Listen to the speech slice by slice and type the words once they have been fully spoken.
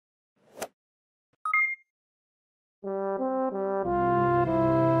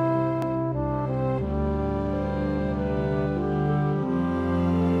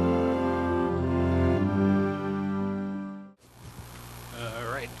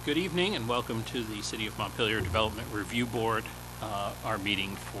Good evening and welcome to the City of Montpelier Development Review Board, our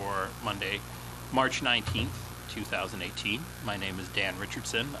meeting for Monday, March 19th, 2018. My name is Dan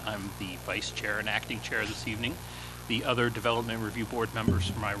Richardson. I'm the Vice Chair and Acting Chair this evening. The other Development Review Board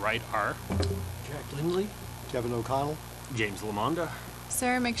members to my right are Jack Lindley, Kevin O'Connell, James Lamonda,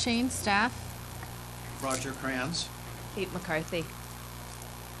 Sarah McShane, staff. Roger Kranz. Kate McCarthy.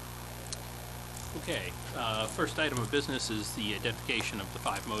 Okay, first item of business is the identification of the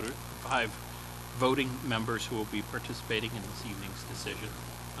five voting members who will be participating in this evening's decision.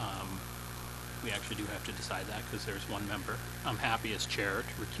 We actually do have to decide that because there's one member. I'm happy as chair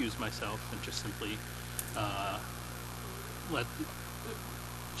to recuse myself and just simply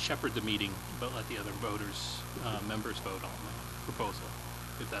shepherd the meeting, but let the other members vote on the proposal,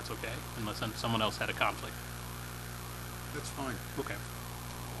 if that's okay, unless someone else had a conflict. That's fine. Okay.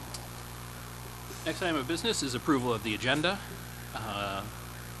 Next item of business is approval of the agenda.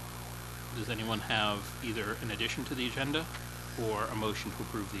 Does anyone have either an addition to the agenda or a motion to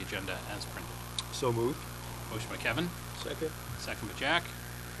approve the agenda as printed? so moved. Motion by Kevin. Second. Second by Jack.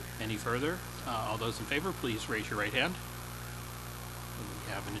 Any further? All those in favor, please raise your right hand.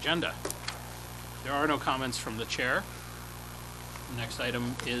 We have an agenda. There are no comments from the chair. The next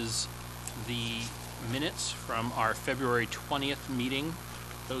item is the minutes from our February 20th meeting.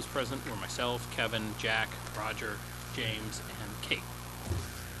 Those present were myself, Kevin, Jack, Roger, James, and Kate.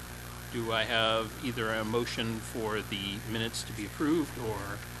 Do I have either a motion for the minutes to be approved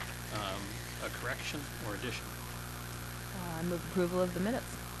or a correction or addition? I move approval of the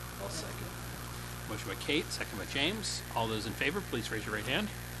minutes. I'll second. Motion by Kate, second by James. All those in favor, please raise your right hand.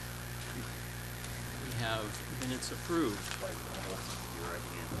 We have minutes approved.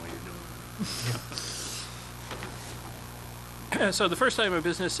 So the first item of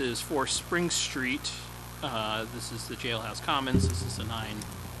business is for Spring Street. This is the Jailhouse Commons. This is a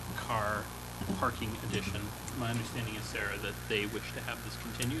 9-car parking addition. My understanding is, Sarah, that they wish to have this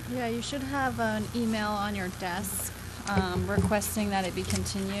continued. Yeah, you should have an email on your desk requesting that it be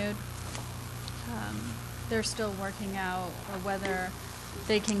continued. They're still working out whether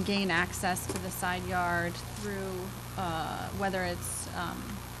they can gain access to the side yard through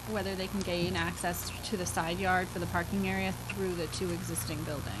whether they can gain access to the side yard for the parking area through the two existing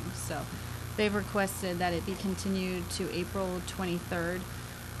buildings. So they've requested that it be continued to April 23rd,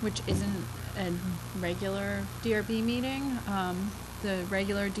 which isn't a regular DRB meeting. The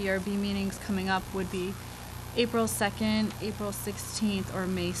regular DRB meetings coming up would be April 2nd, April 16th, or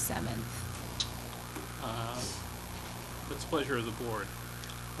May 7th. What's the pleasure of the board?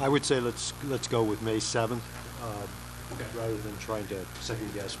 I would say let's go with May 7th, Okay. rather than trying to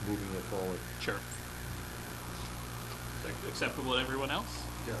second guess moving it forward. Sure. Is that acceptable to everyone else?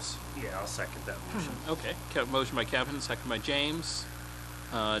 Yes. Yeah, I'll second that motion. Okay. Motion by Kevin, second by James,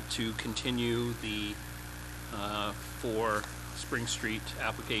 to continue the 4 Spring Street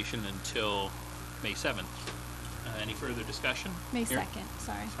application until May 7th. Any further discussion? May Here? 2nd,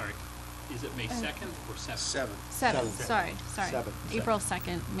 sorry. Sorry. Is it May 2nd or 7th? 7. 7th, sorry. Seventh. April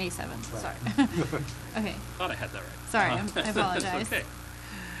 2nd, May 7th, Right. sorry. Okay, Thought I had that right. sorry, I apologize. Okay.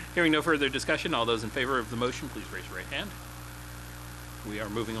 Hearing no further discussion, all those in favor of the motion, please raise your right hand. We are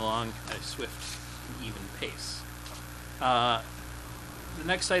moving along at a swift and even pace. The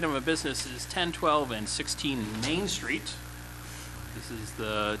next item of business is 10, 12, and 16 Main Street. This is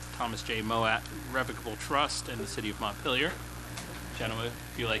the Thomas J. Moat Revocable Trust and the City of Montpelier. Gentlemen,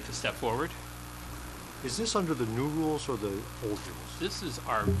 if you'd like to step forward. Is this under the new rules or the old rules? This is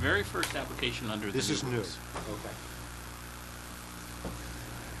our very first application under the This is new. rules. Okay.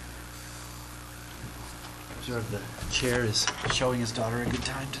 Sure, the chair is showing his daughter a good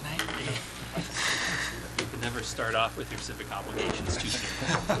time tonight. You can never start off with your civic obligations too soon.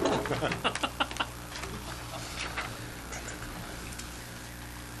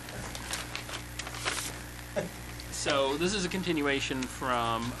 So this is a continuation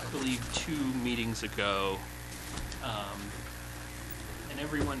from, I believe, 2 meetings ago. And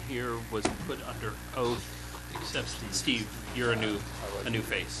everyone here was put under oath, except Steve. You're a new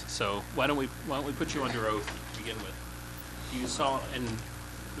face. So why don't we put you under oath to begin with? You saw, and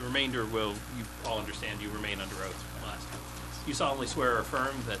the remainder you all understand you remain under oath from last time. You solemnly swear or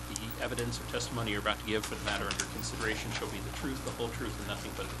affirm that the evidence or testimony you're about to give for the matter under consideration shall be the truth, the whole truth, and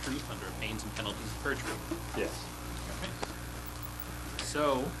nothing but the truth under pains and penalties of perjury. Yes. Okay.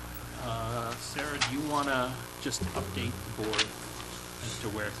 So, Sarah, do you want to just update the board as to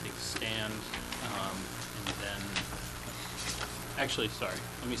where things stand? And then, actually, sorry,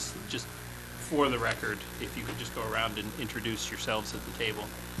 let me just, for the record, if you could just go around and introduce yourselves at the table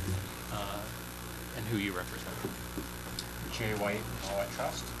and who you represent. Jay White, All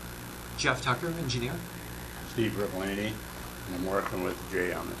Trust. Jeff Tucker, engineer. Steve Rivlini, and I'm working with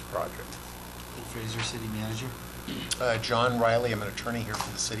Jay on this project. Ed Fraser, city manager. John Riley, I'm an attorney here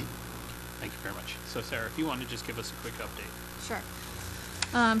for the city. Thank you very much. So Sarah, if you want to just give us a quick update. Sure.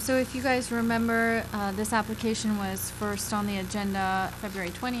 So if you guys remember, this application was first on the agenda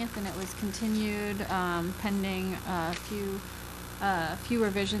February 20th, and it was continued pending a few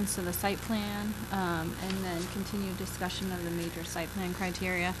revisions to the site plan, and then continued discussion of the major site plan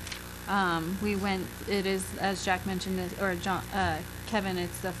criteria. It is, as Jack mentioned, Kevin,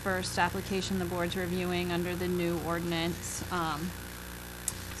 it's the first application the board's reviewing under the new ordinance.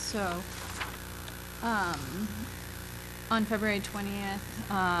 On February 20th,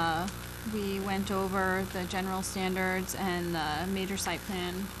 we went over the general standards and the major site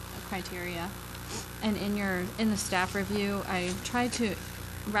plan criteria. And in the staff review, I tried to,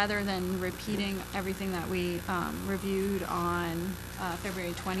 rather than repeating everything that we reviewed on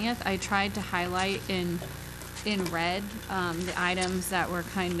February 20th, I tried to highlight in red the items that were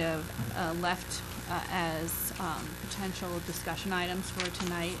kind of left as potential discussion items for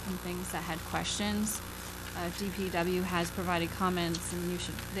tonight and things that had questions. DPW has provided comments, and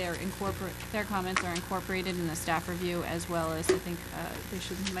their comments are incorporated in the staff review, as well as I think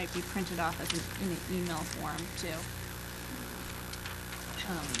might be printed off as in an email form too.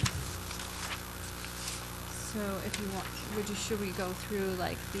 So if you want, should we go through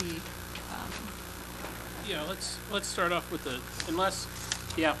like the? Yeah, let's start off with unless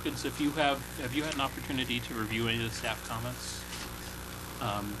the applicants, have you had an opportunity to review any of the staff comments?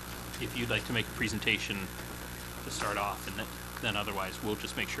 If you'd like to make a presentation to start off, and then otherwise we'll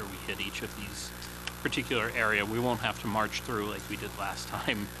just make sure we hit each of these particular area. We won't have to march through like we did last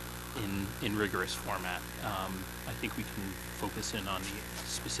time in rigorous format. I think we can focus in on the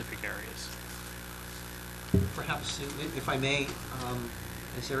specific areas. Perhaps, if I may,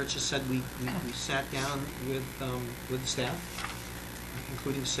 as Eric just said, we sat down with the staff,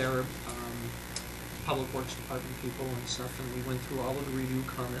 including Sarah, Public Works Department people and stuff, and we went through all of the review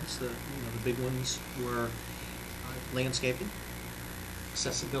comments. The big ones were landscaping,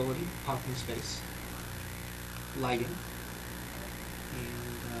 accessibility, parking space, lighting,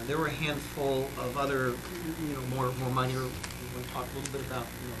 and there were a handful of other, more minor. We talked a little bit about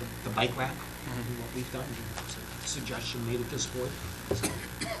the bike rack and what we've done. It's a suggestion made at this board. So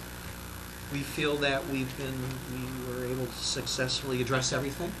we feel that we were able to successfully address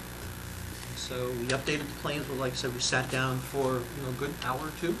everything. So we updated the plans, but like I said, we sat down for a good hour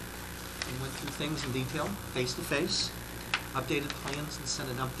or two and went through things in detail, face to face, updated plans, and sent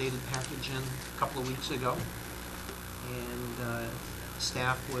an updated package in a couple of weeks ago. And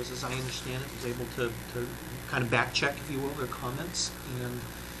staff was, as I understand it, was able to kind of back check, if you will, their comments, and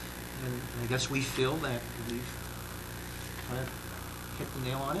I guess we feel that we've kind of hit the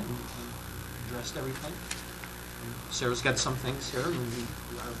nail on it and addressed everything. And Sarah's got some things here, and we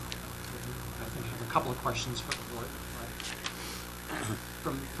are, I think, have a couple of questions for the board.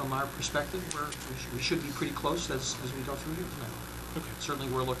 From our perspective, we should be pretty close as we go through here tonight. Okay. Certainly,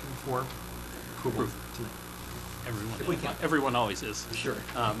 we're looking for approval tonight. Everyone always is. Sure.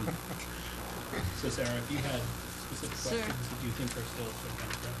 So Sarah, if you had specific questions that you think are still sort of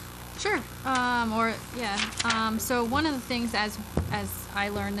unaddressed. Sure. So one of the things, as I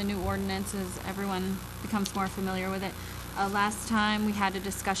learned the new ordinance, as everyone becomes more familiar with it, last time we had a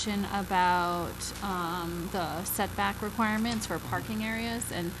discussion about the setback requirements for parking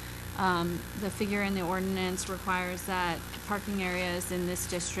areas, and the figure in the ordinance requires that parking areas in this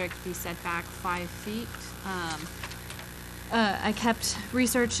district be set back 5 feet. I kept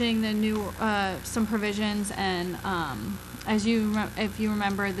researching the new some provisions, and if you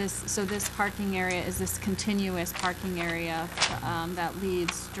remember this, so this parking area is this continuous parking area that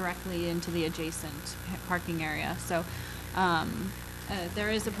leads directly into the adjacent parking area. So there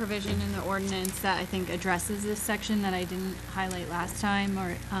is a provision in the ordinance that I think addresses this section that I didn't highlight last time.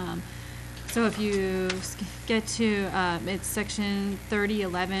 So if you get to it's section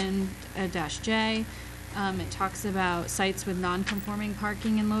 3011-J. It talks about sites with non-conforming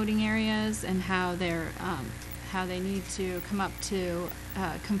parking and loading areas, and how they need to come up to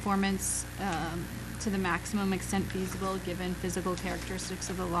conformance to the maximum extent feasible given physical characteristics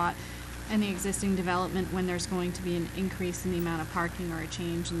of the lot and the existing development when there's going to be an increase in the amount of parking or a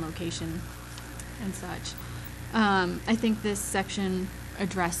change in location and such. I think this section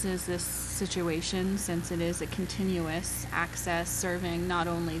addresses this situation, since it is a continuous access serving not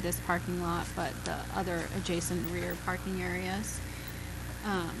only this parking lot but the other adjacent rear parking areas.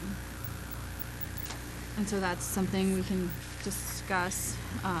 And so that's something we can discuss.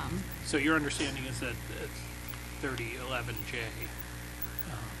 So your understanding is that 3011J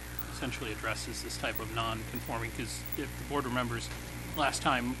essentially addresses this type of non-conforming, because if the board remembers, last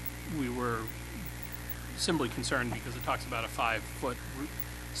time we were simply concerned because it talks about a 5-foot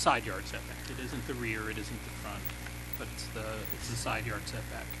side yard setback. It isn't the rear, it isn't the front, but it's the side yard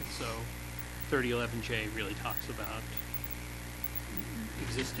setback. And so 3011J really talks about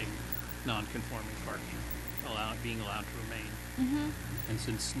existing non-conforming parking being allowed to remain. And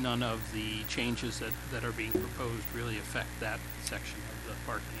since none of the changes that are being proposed really affect that section of the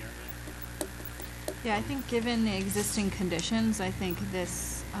parking area. Yeah, I think given the existing conditions, I think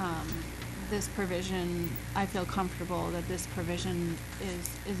this, this provision, I feel comfortable that this provision is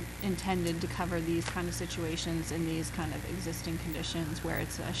intended to cover these kind of situations in these kind of existing conditions where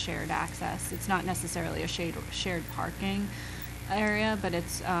it's a shared access. It's not necessarily a shared parking area, but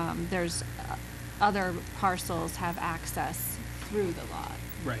it's, there's, other parcels have access through the lot.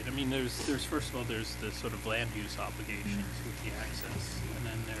 Right, I mean, there's first of all, there's the sort of land use obligations with the access, and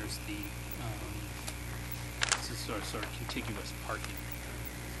then there's the, it's a sort of contiguous parking.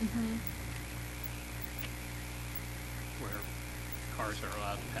 Where cars are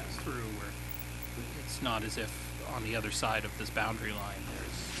allowed to pass through, where it's not as if on the other side of this boundary line there's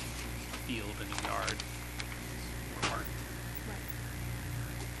a field and a yard or park.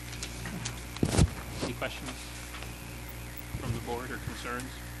 Any questions from the board or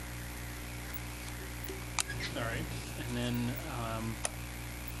concerns? All right, and then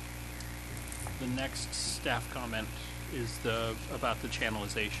the next staff comment is about the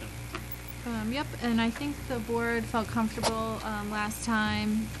channelization. Yep, and I think the board felt comfortable last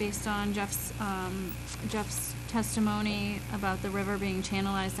time, based on Jeff's testimony about the river being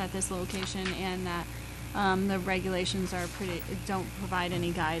channelized at this location, and that the regulations don't provide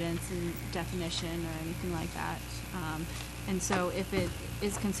any guidance and definition or anything like that. And so if it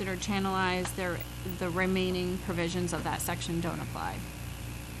is considered channelized, the remaining provisions of that section don't apply.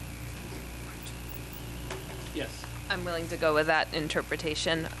 Yes. I'm willing to go with that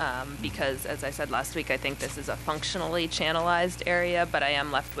interpretation because, as I said last week, I think this is a functionally channelized area, but I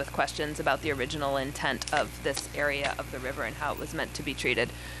am left with questions about the original intent of this area of the river and how it was meant to be treated.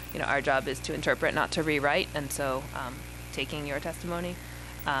 You know, our job is to interpret, not to rewrite, and so taking your testimony,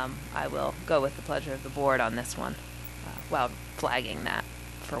 I will go with the pleasure of the board on this one while flagging that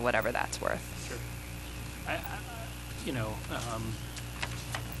for whatever that's worth. Sure.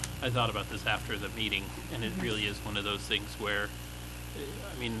 I thought about this after the meeting, and it really is one of those things where,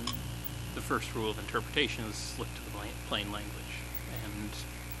 I mean, the first rule of interpretation is look to the plain language. And,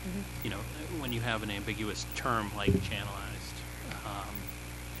 you know, when you have an ambiguous term like channelized,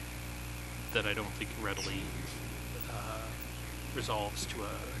 that I don't think readily resolves to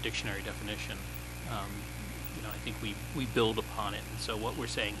a dictionary definition, you know, I think we build upon it. And so what we're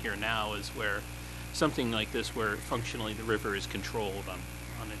saying here now is where something like this, where functionally the river is controlled on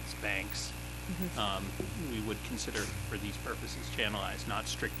its banks, we would consider for these purposes channelized, not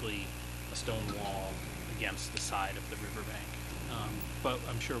strictly a stone wall against the side of the riverbank. But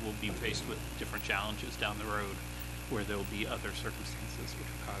I'm sure we'll be faced with different challenges down the road where there will be other circumstances which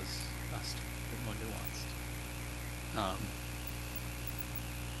will cause us to be more nuanced.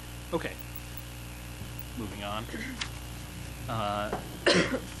 Okay, moving on.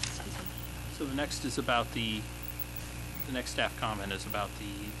 So the next is about the next staff comment is about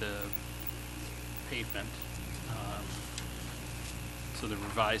the pavement. So the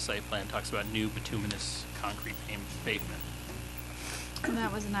revised site plan talks about new bituminous concrete pavement. And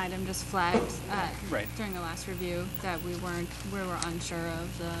that was an item just flagged Right. during the last review, that we were unsure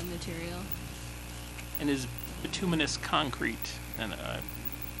of the material. And is bituminous concrete, and I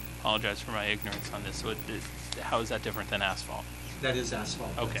apologize for my ignorance on this, so how is that different than asphalt? That is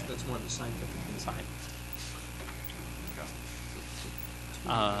asphalt. Okay. That's one of the scientific things. Fine.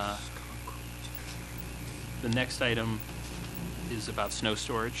 The next item is about snow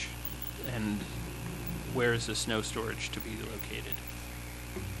storage, and where is the snow storage to be located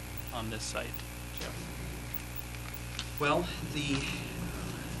on this site, Jeff? Well,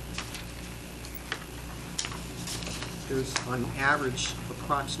 there's on average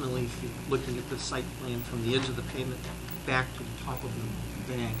approximately, if you're looking at the site plan from the edge of the pavement back to the top of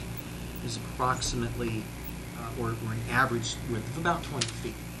the bank, is approximately, or an average width of about 20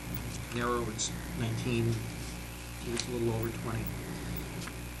 feet. Narrow, it's 19, it's a little over 20.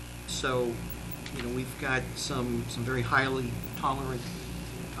 So, you know, we've got some very highly tolerant,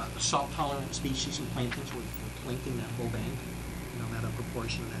 salt-tolerant species and plantings. We're planting that whole bank, you know, that upper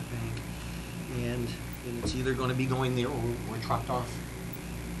portion of that bank. And it's either going to be going there or trucked off.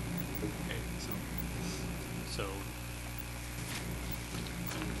 Okay, so,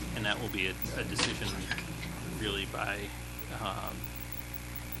 and that will be a decision really by, I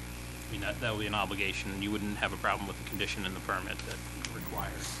mean, that would be an obligation, and you wouldn't have a problem with the condition in the permit that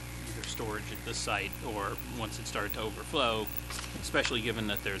requires either storage at this site or once it started to overflow, especially given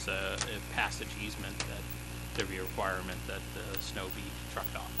that there's a passage easement, that there be a requirement that the snow be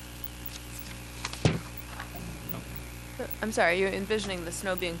trucked off. I'm sorry, you're envisioning the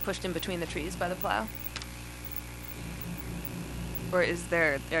snow being pushed in between the trees by the plow? Or is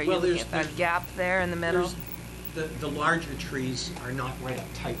there, are you Well, looking there's- at that gap there in the middle? The larger trees are not right up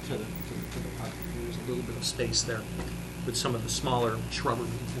tight to the parking. There's a little bit of space there with some of the smaller shrubbery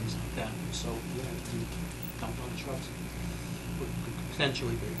and things like that. So, yeah, you dump on shrubs could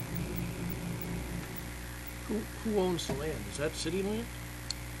potentially be. Who owns the land? Is that city land?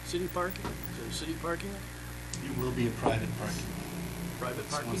 City parking? Is it city parking? It will be a private parking. Private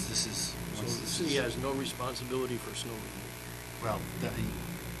parking? Once this is, So once the this city is, has no responsibility for snow removal? well,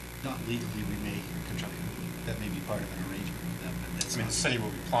 not legally, we may contract, that may be part of an arrangement with them, but that's I mean, not. the city will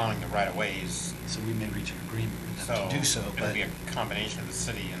be plowing the right-of-ways, So we may reach an agreement with so them to do so, it'll but be a combination of the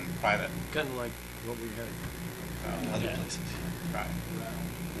city and private. Kind of like what we had. in other Yeah. places. Right.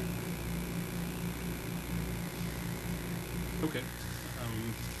 Okay.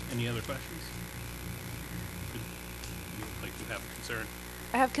 Any other questions? You look like you have a concern.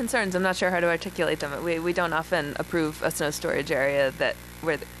 I have concerns. I'm not sure how to articulate them. We don't often approve a snow storage area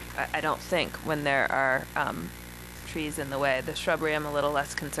I don't think when there are trees in the way. The shrubbery I'm a little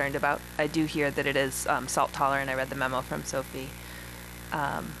less concerned about. I do hear that it is salt tolerant. I read the memo from Sophie.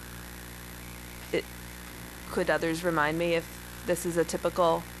 Could others remind me if this is a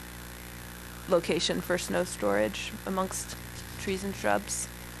typical location for snow storage amongst trees and shrubs?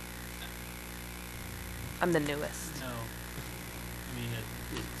 I'm the newest. No. I mean,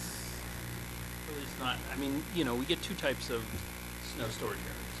 it's not, I mean, we get two types of snow storage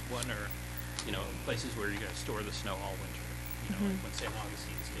areas. One are, places where you're gonna store the snow all winter. Like when St.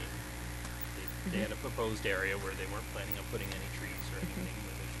 Augustine's did, they had a proposed area where they weren't planning on putting any trees or anything,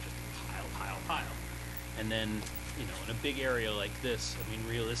 where there's just pile. And then, in a big area like this, I mean,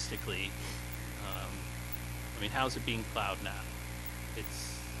 realistically, how's it being plowed now?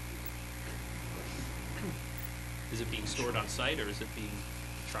 Is it being stored on site or is it being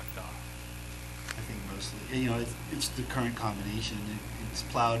trucked off? I think mostly, it's the current combination. It's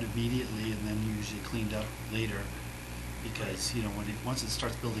plowed immediately and then usually cleaned up later because, once it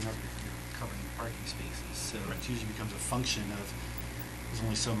starts building up, you're covering parking spaces. So it usually becomes a function of there's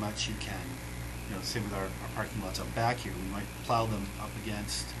only so much you can, same with our parking lots out back here. We might plow them up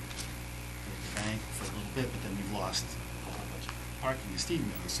against the bank for a little bit, but then we've lost a whole bunch of parking, as Steve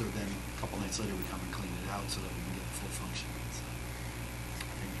knows. So then a couple nights later, we come and clean it out so that we can get the full function. So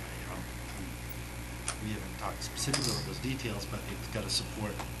I think, we haven't talked specifically about those details, but it's got to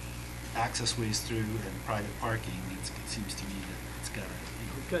support access ways through and private parking. It seems to me that it's got to,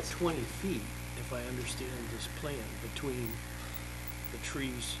 We've got 20 feet, if I understand this plan, between the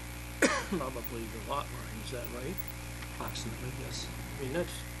trees, probably the lot line, is that right? Approximately, yes. I mean,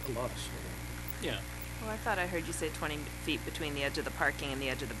 that's a lot of snow. Yeah. Well, I thought I heard you say 20 feet between the edge of the parking and the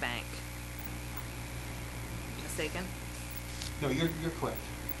edge of the bank. Mistaken? No, you're correct.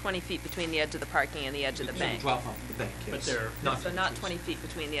 20 feet between the edge of the parking and the edge of the It's gonna bank. drop off the bank, But yes. they're- So the not trees. 20 feet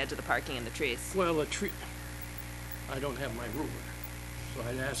between the edge of the parking and the trees. Well, a tree, I don't have my ruler, so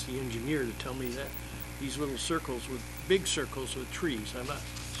I'd ask the engineer to tell me that these little circles big circles with trees, I'm not,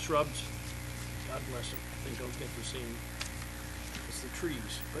 shrubs, God bless them, they don't get the same as the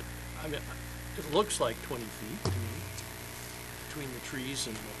trees. But, I mean, it looks like 20 feet to me, between the trees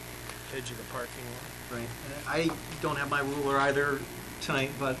and the edge of the parking lot. Right. I don't have my ruler either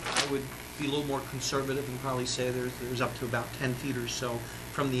tonight, but I would be a little more conservative and probably say there's up to about 10 feet or so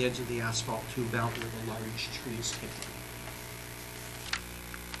from the edge of the asphalt to about where the large trees hit.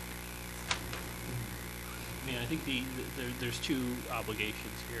 I mean, I think there's two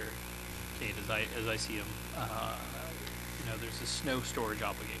obligations here, Kate, as I see them. There's a snow storage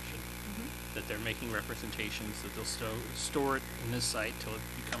obligation, that they're making representations that they'll store it in this site till it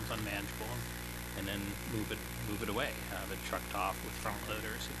becomes unmanageable, and then move it away, have it trucked off with front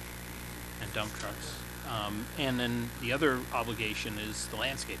loaders and dump trucks. And then the other obligation is the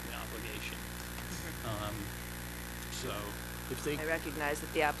landscaping obligation. So, If they, I recognize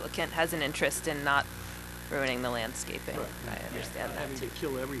that the applicant has an interest in not ruining the landscaping. Right. I understand that having to too.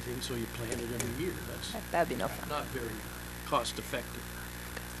 kill everything so you plant it every year, that's That'd be no fun. not very cost effective.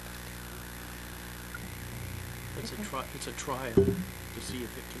 It's a trial to see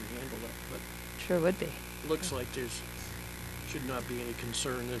if it can handle it, but Sure would be. looks like should not be any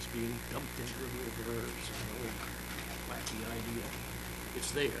concern that's being dumped into the river or some old wacky idea.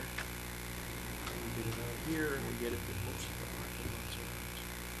 It's there. get it out here, and we get it with most of the parking lots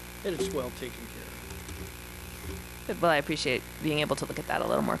around. And it's well taken care of. Well, I appreciate being able to look at that a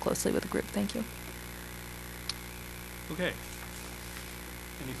little more closely with the group. Thank you. Okay.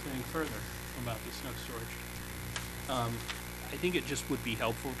 Anything further about the snow storage? I think it just would be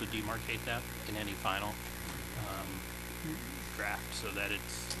helpful to demarcate that in any final draft so that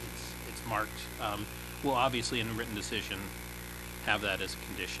it's marked. We'll obviously in a written decision have that as a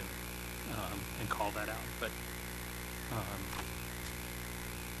condition and call that out, but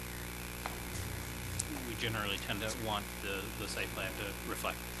we generally tend to want the site plan to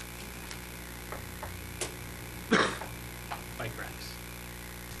reflect bike racks.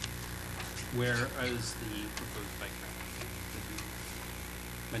 Where is the proposed bike rack that you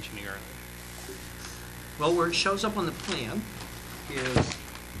were mentioning earlier? Well, where it shows up on the plan is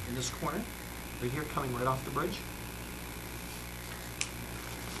in this corner, right here, coming right off the bridge.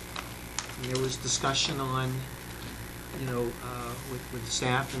 And there was discussion on, you know, with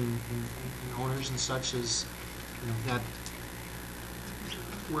staff and owners and such as, you know, that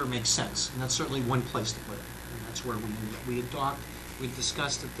where it makes sense. And that's certainly one place to put it. And that's where we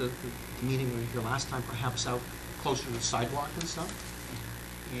discussed at the meeting we were here last time, perhaps out closer to the sidewalk and stuff.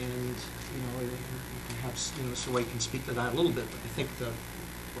 And, you know, perhaps, you know, so I can speak to that a little bit, but I think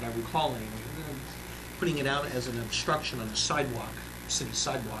what I recall anyway, putting it out as an obstruction on the sidewalk, city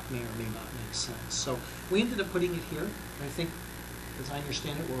sidewalk, may or may not make sense. So we ended up putting it here, and I think, as I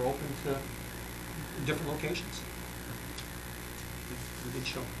understand it, we're open to different locations. We did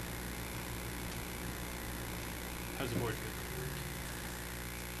show. How's the board feel?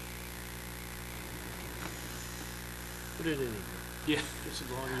 Put it in here, Yeah. just as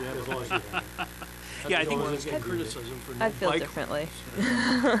long as you have it. Yeah, I think don't want it's to get criticism for no I'd feel bike. differently. Go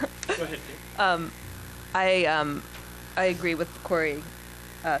ahead, Dave. I agree with Corey,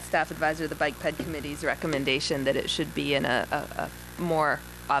 staff advisor of the Bike Ped Committee's recommendation that it should be in a more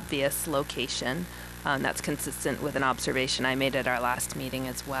obvious location. That's consistent with an observation I made at our last meeting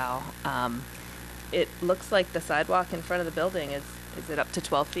as well. It looks like the sidewalk in front of the building is it up to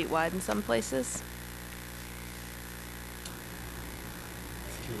 12 feet wide in some places?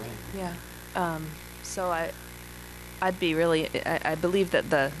 You're right. Yeah. So I'd be really, I believe that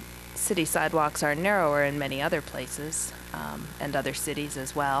the city sidewalks are narrower in many other places, and other cities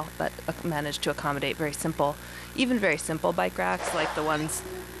as well, but managed to accommodate very simple bike racks like the ones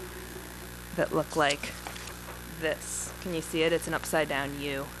that look like this. Can you see it? It's an upside down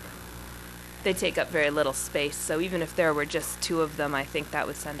U. They take up very little space, so even if there were just two of them, I think that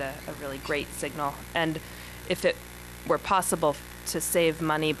would send a really great signal. And if it were possible to save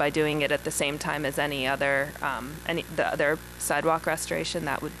money by doing it at the same time as the other sidewalk restoration,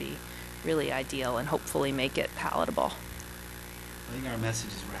 that would be really ideal and hopefully make it palatable. I think our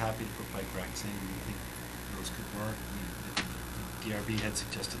message is we're happy to put bike racks in. We think those could work. The DRB had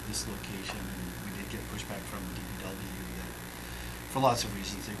suggested this location, and we did get pushback from DPW that for lots of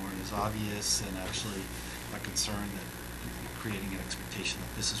reasons they weren't as obvious, and actually a concern that creating an expectation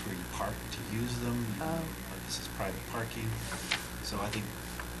that this is where you park to use them. This is private parking. So I think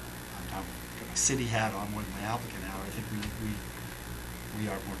I'm got my city hat on more than my applicant hat. I think we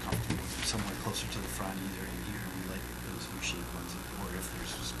are more comfortable with somewhere closer to the front, either in here. We like those U-shaped ones, or if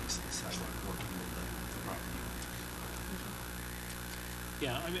there's space on the sidewalk working with the property.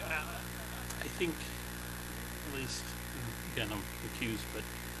 Yeah, I mean, I think, at least, again, I'm accused, but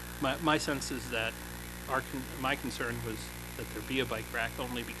my sense is that my concern was that there be a bike rack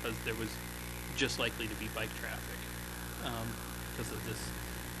only because there was just likely to be bike traffic because of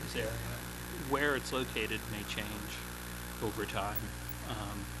this area. Where it's located may change over time,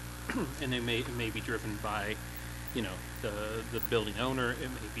 and it may be driven by, you know, the building owner. It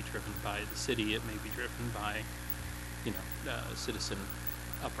may be driven by the city. It may be driven by, you know, citizen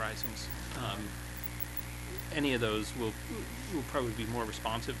uprisings. Any of those will probably be more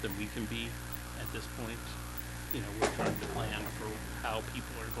responsive than we can be at this point. You know, we're trying to plan for how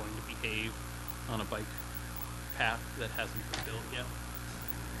people are going to behave on a bike path that hasn't been built yet.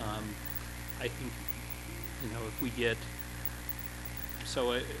 I think, you know, if we get,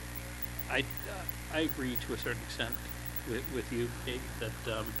 so I agree to a certain extent with you, Kate,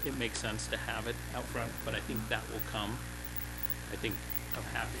 that it makes sense to have it out front, but I think that will come. I think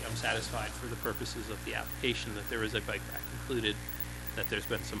I'm satisfied for the purposes of the application that there is a bike rack included, that there's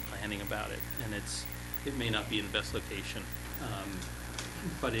been some planning about it, and it may not be in the best location,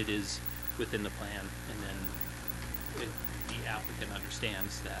 but it is within the plan, and then the applicant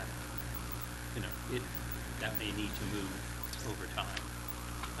understands that, you know, that may need to move over time.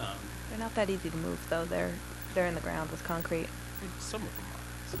 They're not that easy to move, though. They're in the ground with concrete. Some of them are.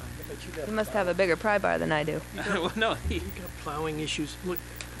 But you got You must have a bigger pry bar than I do. Well, no, You got plowing issues. Look,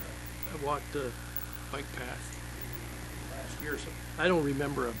 I walked the bike path last year or something. I don't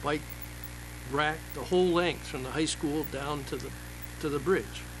remember a bike rack the whole length from the high school down to the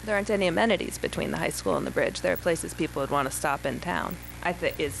bridge. There aren't any amenities between the high school and the bridge. There are places people would want to stop in town.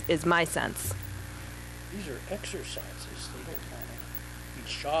 Is my sense. These are exercises. They don't want to be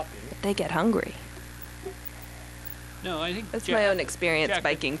shopping. But they get hungry. no, I think. That's Jack- my own experience Jack-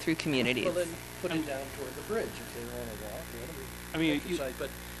 biking through communities. Well, then put it down toward the bridge if they want to walk. I mean, you- exercise. But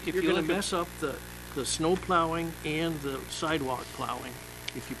if you're you going look to at- mess up the snow plowing and the sidewalk plowing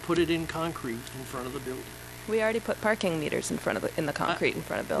if you put it in concrete in front of the building. We already put parking meters in the concrete in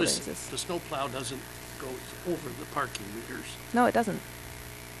front of buildings. Listen, the snow plow doesn't go over the parking meters. No, it doesn't.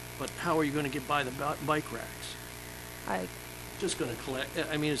 But how are you going to get by the bike racks? Just going to collect,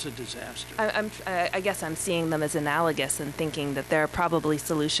 I mean, it's a disaster. I guess I'm seeing them as analogous and thinking that there are probably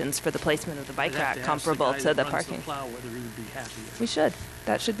solutions for the placement of the bike I'd have rack to ask comparable guy to that the runs parking. plow whether he would be happy We should.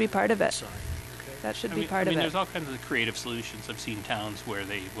 That should be part of it. inside. Okay. That should I be mean, part of there's it. all kinds of creative solutions. I've seen towns where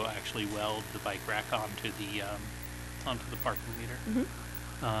they will actually weld the bike rack onto the parking meter. Mhm.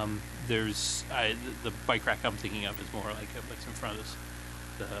 The bike rack I'm thinking of is more like what's in front of this,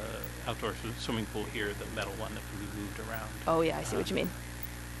 the outdoor swimming pool here, the metal one that can be moved around. Oh yeah, I see what you mean.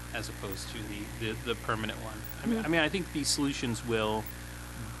 As opposed to the permanent one. Mhm. I mean, I think these solutions will,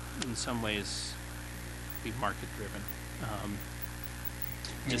 in some ways, be market driven. I mean,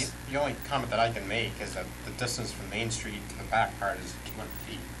 Just- the only comment that I can make is that the distance from Main Street to the back part is 200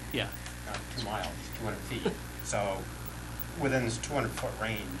 feet, Yeah. 2 miles, 200 feet. So within this 200-foot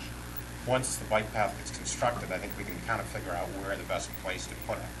range, once the bike path gets constructed, I think we can kind of figure out where the best place to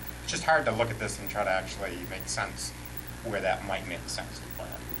put it. It's just hard to look at this and try to actually make sense where that might make sense to put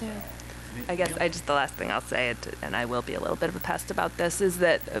it. Yeah. I guess the last thing I'll say, and I will be a little bit of a pest about this, is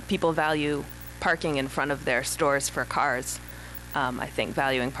that people value parking in front of their stores for cars. I think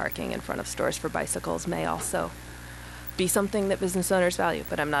valuing parking in front of stores for bicycles may also be something that business owners value,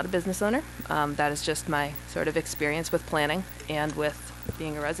 but I'm not a business owner. That is just my sort of experience with planning and with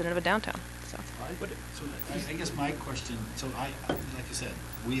being a resident of a downtown. So. So I guess my question, like I said,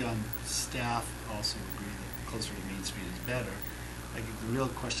 we on staff also agree that closer to Main Street is better. Like, the real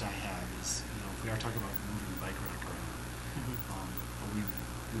question I have is, if we are talking about moving the bike rack around,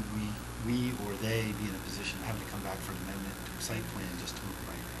 would we or they be in a position of having to come back for an amendment to a site plan just to move the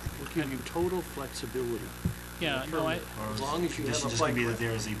bike rack? We'll give you total flexibility. Yeah, in the no, permit, Or as is long the as you have condition a just gonna bike be rack. that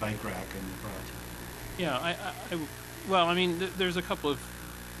there is a bike rack in the project? Yeah, well, I mean, there's a couple of,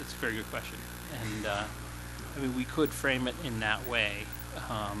 that's a very good question. And, I mean, we could frame it in that way,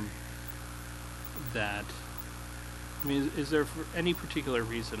 that, I mean, is there for any particular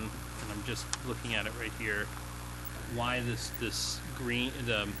reason, and I'm just looking at it right here, why this green,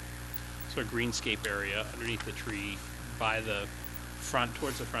 the sort of greenscape area underneath the tree by the front,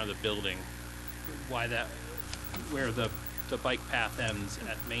 towards the front of the building, why that, where the bike path ends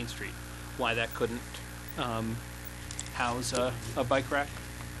at Main Street, why that couldn't house a bike rack?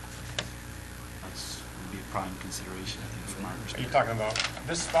 That's, would be a prime consideration, I think, from our Are you perspective. talking about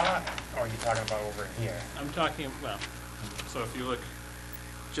this spot, or are you talking about over here? I'm talking, well, so if you look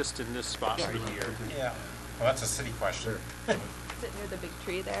just in this spot right here, Yeah. Well, that's a city question. Is it near the big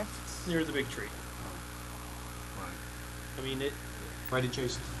tree there? near the big tree. I mean, it, Right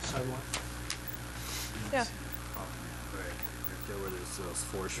adjacent to the sidewalk? Yeah. Right there where there's those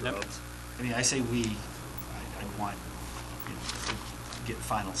four Yep. shrubs. I mean, I say I want, to get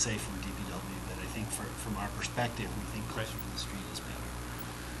final say from DPW, but I think from our perspective, we think closer to the street is better.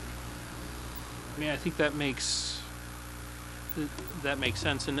 I mean, I think that makes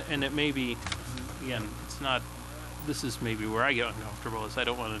sense, and it may be, again, it's not, this is maybe where I get uncomfortable, is I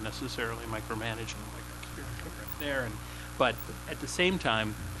don't want to necessarily micromanage and like here and put right there, but at the same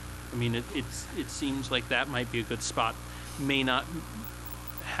time, I mean, it seems like that might be a good spot. May not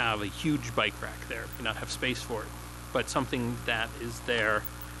have a huge bike rack there, may not have space for it, but something that is there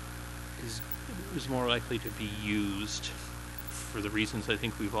is more likely to be used for the reasons I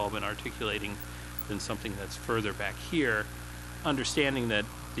think we've all been articulating than something that's further back here, understanding that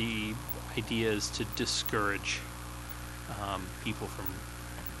the idea is to discourage people from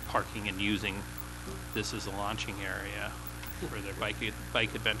parking and using this as a launching area for their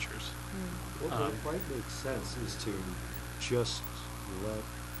bike adventures. What might make sense is to just let,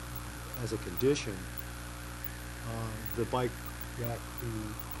 as a condition, the bike rack be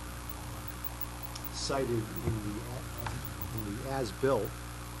cited in the as-built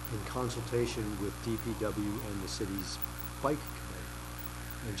in consultation with DPW and the city's bike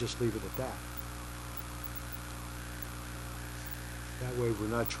committee, and just leave it at that. That way, we're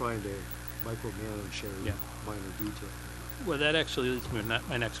not trying to micromanage Yeah. a minor detail. Well, that actually leads me to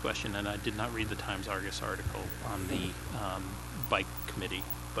my next question, and I did not read the Times Argus article on the bike committee,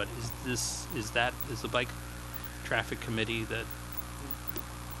 but is the bike traffic committee that,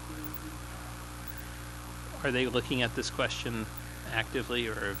 are they looking at this question actively,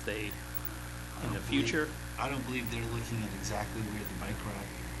 or have they in the future? I don't believe they're looking at exactly where the bike rack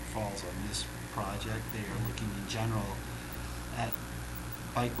falls on this project. They are looking in general at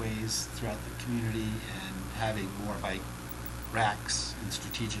bikeways throughout the community and having more bike racks in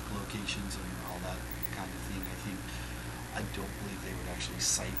strategic locations and all that kind of thing. I don't believe they would actually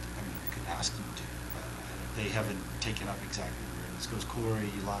cite, I mean, we could ask them to, but they haven't taken up exactly where this goes.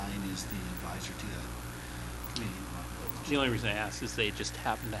 Corey Line is the advisor to that committee. The only reason I asked is they just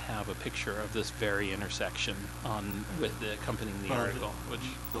happen to have a picture of this very intersection with the accompanying the Well, article, which,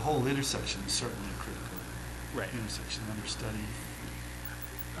 the whole intersection is certainly a critical right. intersection under study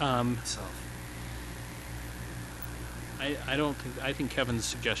itself. I think Kevin's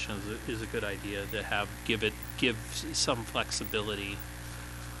suggestion is a good idea to give some flexibility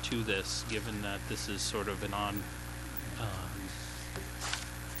to this, given that this is sort of that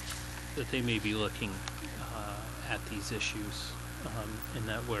they may be looking at these issues, and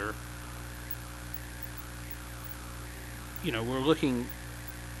that we're looking.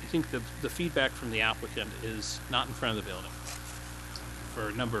 I think the feedback from the applicant is not in front of the building for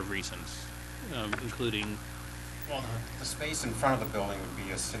a number of reasons, including. Well, the space in front of the building would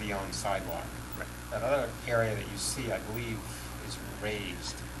be a city-owned sidewalk. Right. That other area that you see, I believe, is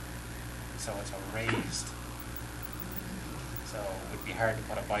raised. So it's a raised. So it would be hard to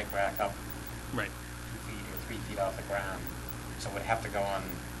put a bike rack up Right. 2 feet or 3 feet off the ground. So it would have to go on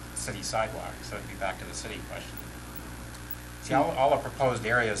city sidewalk. So it'd be back to the city question. See, all the proposed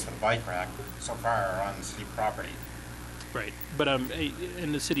areas for the bike rack so far are on the city property. Right, but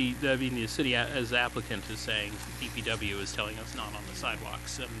in the city, the city as applicant is saying, DPW is telling us not on the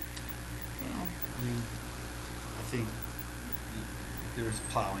sidewalks, and Well, I mean, I think there's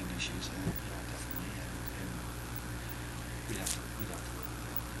plowing issues, definitely, and we'd have to work with that.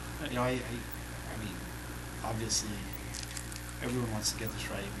 I mean, obviously, everyone wants to get this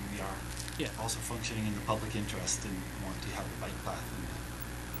right, and we are yeah, also functioning in the public interest and want to have a bike path and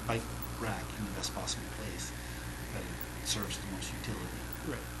bike rack in the best possible place that it serves the most utility.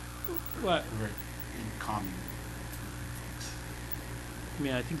 right. Well, We're in common with folks. I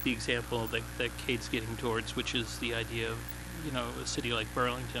mean, I think the example that Kate's getting towards, which is the idea of, a city like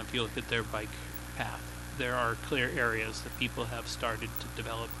Burlington, if you look at their bike path, there are clear areas that people have started to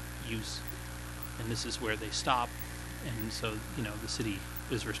develop use, and this is where they stop, and so, the city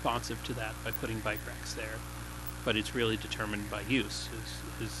is responsive to that by putting bike racks there, but it's really determined by use,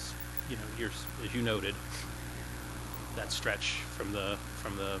 as you noted, that stretch from the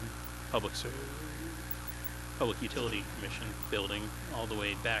Public Utility Commission building all the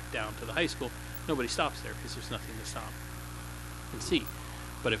way back down to the high school, nobody stops there because there's nothing to stop and see.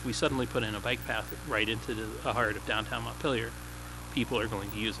 But if we suddenly put in a bike path right into the heart of downtown Montpelier, people are going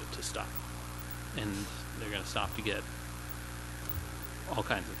to use it to stop. And they're going to stop to get all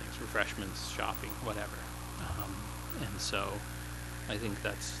kinds of things, refreshments, shopping, whatever. And so I think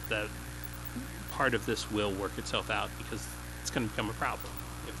that part of this will work itself out, because it's going to become a problem.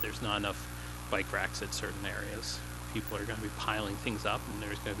 If there's not enough bike racks at certain areas, people are going to be piling things up, and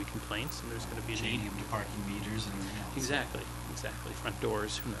there's going to be complaints, and there's going to be a need. Changing to parking meters and everything else. Exactly. Front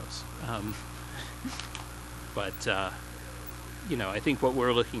doors, who knows? But I think what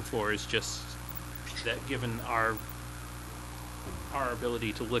we're looking for is just that, given our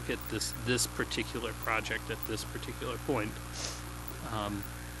ability to look at this particular project at this particular point, I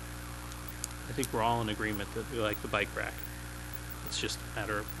think we're all in agreement that we like the bike rack. It's just a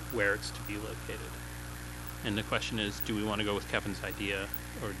matter of where it's to be located. And the question is, do we want to go with Kevin's idea,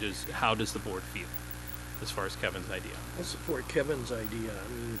 or how does the board feel as far as Kevin's idea? I support Kevin's idea. I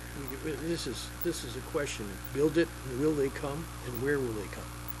mean, this is a question. Build it, and will they come, and where will they come?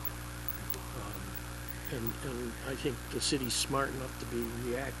 And I think the city's smart enough to be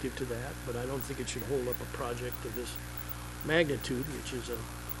reactive to that, but I don't think it should hold up a project of this magnitude, which is a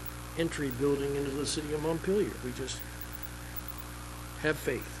entry building into the city of Montpelier. We just have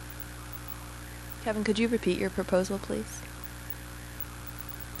faith. Kevin, could you repeat your proposal, please?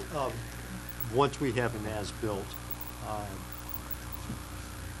 Once we have an as-built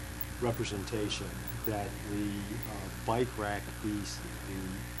representation, that the bike rack be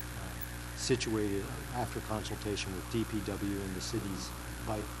situated after consultation with DPW and the city's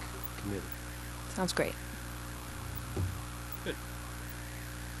bike committee. Sounds great. Good.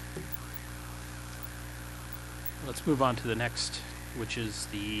 Let's move on to the next which is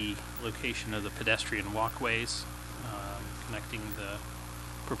the location of the pedestrian walkways connecting the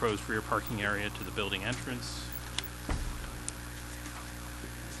proposed rear parking area to the building entrance.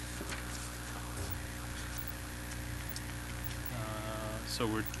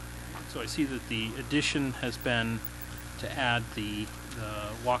 So I see that the addition has been to add the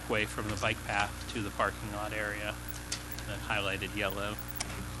walkway from the bike path to the parking lot area, that highlighted yellow.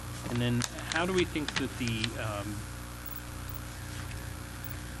 And then how do we think that the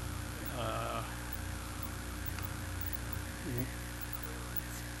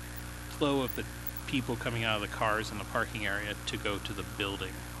flow of the people coming out of the cars in the parking area to go to the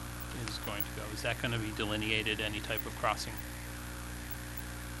building is going to go? Is that going to be delineated, any type of crossing?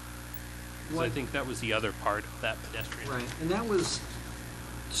 'Cause I think that was the other part of that pedestrian. Right, and that was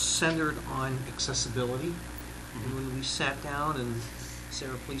centered on accessibility. Mm-hmm. And when we sat down, and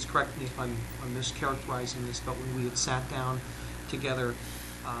Sarah, please correct me if I'm mischaracterizing this, but when we had sat down together,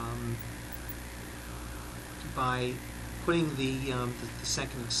 by putting the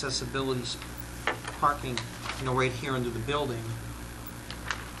second accessibility parking, right here under the building,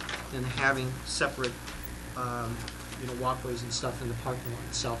 and having separate, walkways and stuff in the parking lot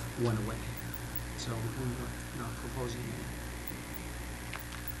itself went away. So we're not proposing that.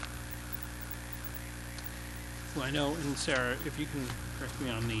 Well, I know, and Sarah, if you can correct me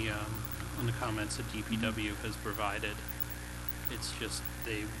on the comments that DPW has provided, it's just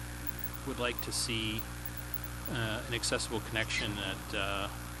they would like to see an accessible connection at I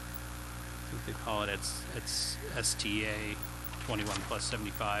think they call it it's STA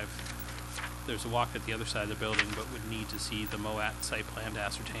 21+75. There's a walk at the other side of the building, but would need to see the MOAT site plan to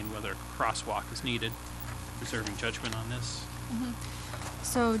ascertain whether a crosswalk is needed. Reserving judgment on this. Mhm.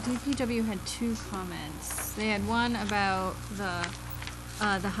 So DPW had two comments. They had one about the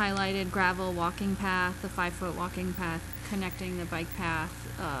highlighted gravel walking path, the 5-foot walking path connecting the bike path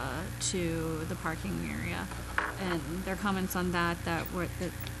to the parking area, and their comments on that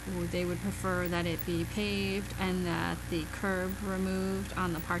they would prefer that it be paved and that the curb removed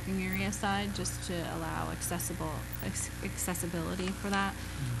on the parking area side, just to allow accessibility for that.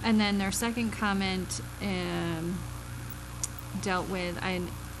 And then their second comment dealt with,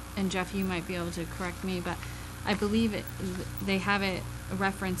 and Jeff, you might be able to correct me, but I believe they have it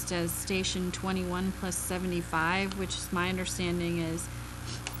referenced as station 21+75, which is my understanding is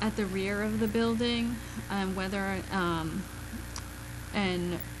at the rear of the building, and I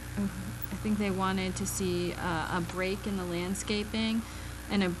think they wanted to see a break in the landscaping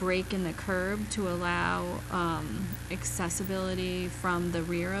and a break in the curb to allow accessibility from the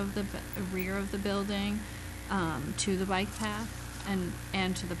rear of the building to the bike path and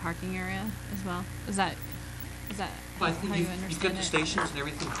to the parking area as well. Is that Well, I how think you you've understand got the it? stations and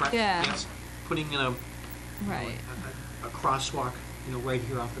everything correct? Yeah. Yes. Putting in a crosswalk, right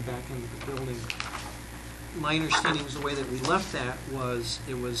here off the back end of the building. My understanding is the way that we left that was,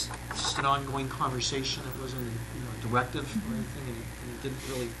 it was just an ongoing conversation. It wasn't, a directive or anything, and it didn't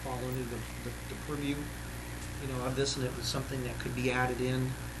really fall under the purview, of this, and it was something that could be added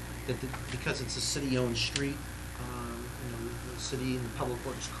in, because it's a city-owned street, the city and the public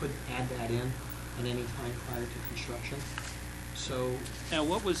works could add that in at any time prior to construction. So Now,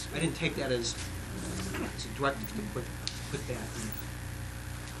 what was I didn't take that as a directive to put that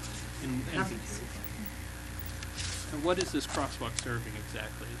in. and Happy to. And what is this crosswalk serving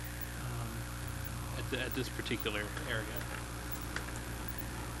exactly at this particular area?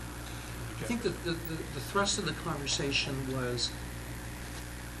 I think that the thrust of the conversation was,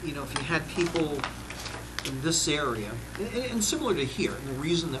 if you had people in this area, and similar to here, and the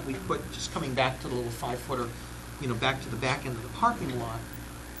reason that we put, just coming back to the little 5-footer, back to the back end of the parking lot,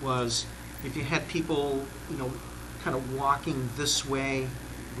 was if you had people, kind of walking this way,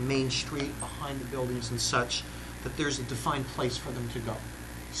 Main Street, behind the buildings and such, that there's a defined place for them to go.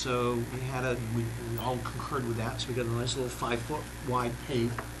 So we all concurred with that, so we got a nice little 5-foot wide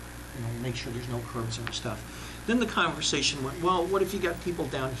paved, make sure there's no curbs and stuff. Then the conversation went, well, what if you got people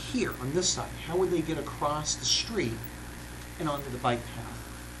down here on this side? How would they get across the street and onto the bike path?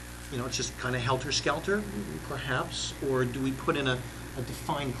 It's just kind of helter-skelter, perhaps, or do we put in a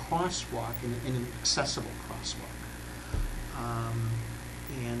defined crosswalk, in an accessible crosswalk?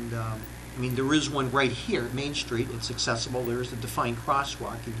 There is one right here at Main Street. It's accessible. There is a defined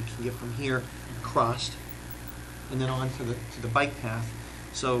crosswalk, and you can get from here across and then on to the bike path.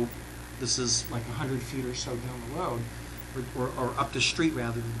 So this is like 100 feet or so down the road, or up the street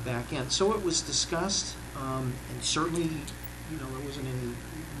rather than the back end. So it was discussed, and certainly, there wasn't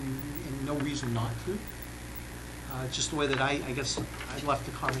no reason not to. Just the way that I guess I left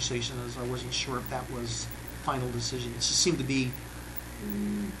the conversation, as I wasn't sure if that was final decision. It just seemed to be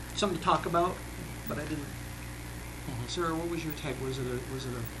something to talk about, but I didn't. Sarah, what was your take? Was it a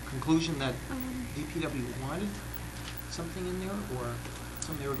conclusion that DPW wanted something in there, or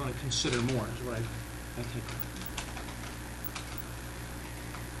something they were going to consider more? Is what I take.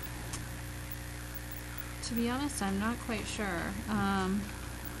 To be honest, I'm not quite sure.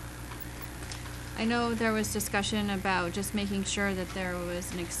 I know there was discussion about just making sure that there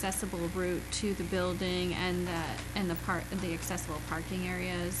was an accessible route to the building and the accessible parking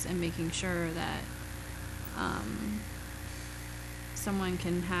areas, and making sure that someone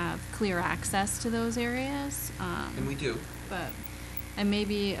can have clear access to those areas. And we do. And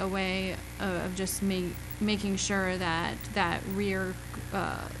maybe a way of just making sure that rear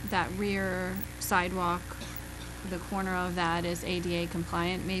sidewalk, the corner of that is ADA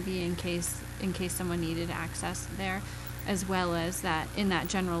compliant, maybe in case someone needed access there, as well as that in that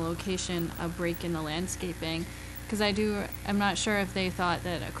general location, a break in the landscaping. Because I'm not sure if they thought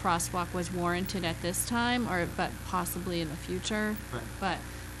that a crosswalk was warranted at this time, but possibly in the future. Right. But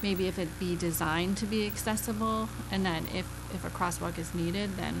maybe if it be designed to be accessible, and then if a crosswalk is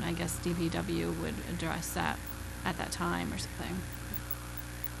needed, then I guess DPW would address that at that time or something.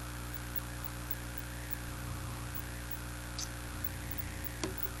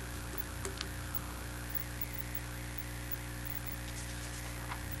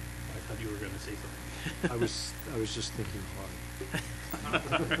 I thought you were going to say something. I was just thinking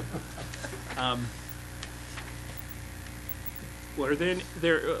hard. Well,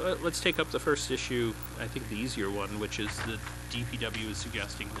 let's take up the first issue, I think the easier one, which is the DPW is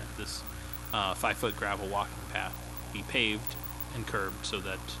suggesting that this 5-foot gravel walking path be paved and curbed so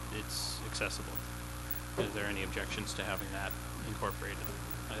that it's accessible. Is there any objections to having that incorporated?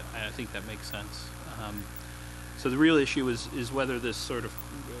 I think that makes sense. So the real issue is whether this sort of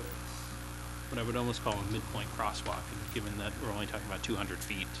what I would almost call a midpoint crosswalk, and given that we're only talking about 200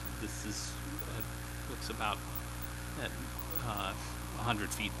 feet, this is looks about at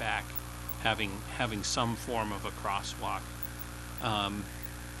 100 feet back, having some form of a crosswalk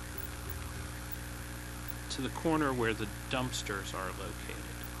to the corner where the dumpsters are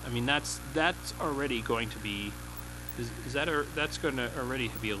located. I mean, that's already going to be that's going to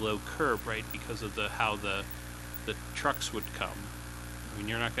already be a low curb, right? Because of how the trucks would come. I mean,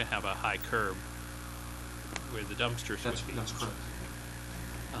 you're not going to have a high curb where the dumpsters would be. That's correct.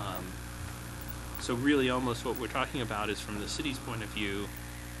 So really almost what we're talking about is from the city's point of view,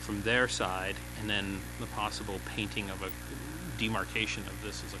 from their side, and then the possible painting of a demarcation of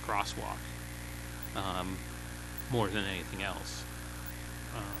this as a crosswalk, more than anything else,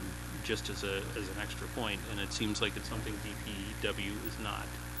 just as an extra point. And it seems like it's something DPW is not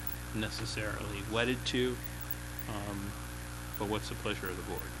necessarily wedded to, but what's the pleasure of the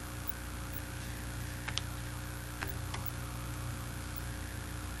board?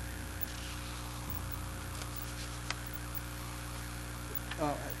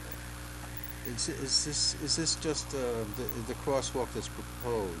 Is this just the crosswalk that's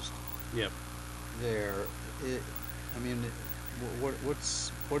proposed Yep. there?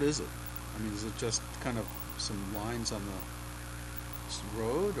 What is it? I mean, is it just kind of some lines on the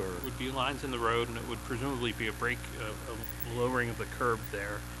road, or? It would be lines in the road, and it would presumably be a break, a lowering of the curb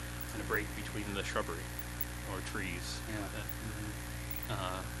there, and a break between the shrubbery or trees.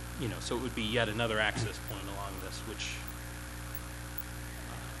 Yeah. So it would be yet another access point along this, which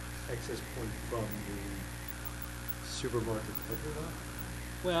Access point from the supermarket parking lot?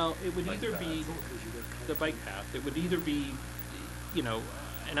 well, it would either be the bike path. It would either be,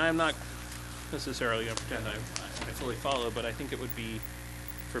 and I'm not necessarily going to pretend I fully follow, but I think it would be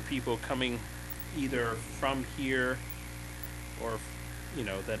for people coming either from here or,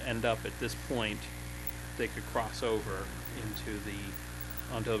 that end up at this point, they could cross over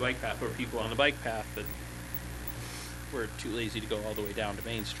onto the bike path, or people on the bike path that were too lazy to go all the way down to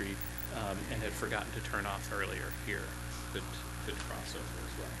Main Street and had forgotten to turn off earlier here could cross over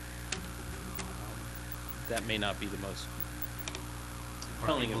as well. That may not be the most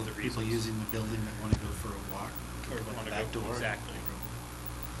compelling of the reasons. People using the building that want to go for a walk. Or want to back go, door. exactly.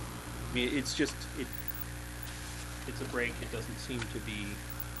 I mean, it's just, it's a break. It doesn't seem to be,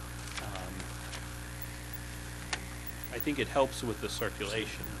 I think it helps with the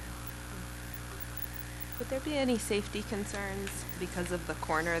circulation. Would there be any safety concerns because of the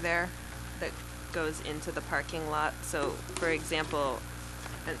corner there that goes into the parking lot? So, for example,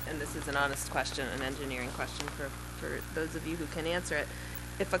 and this is an honest question, an engineering question for those of you who can answer it.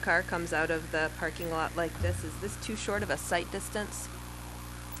 If a car comes out of the parking lot like this, is this too short of a sight distance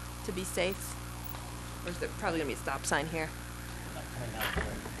to be safe? Or is there probably going to be a stop sign here? not coming out the way.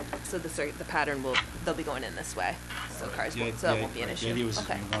 So the pattern they'll be going in this way, so cars Yeah, won't, so that yeah, won't be an right. issue. The idea was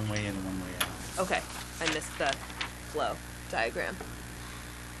Okay. one way in and one way out. Okay, I missed the flow diagram.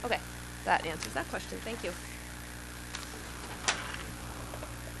 Okay, that answers that question, thank you.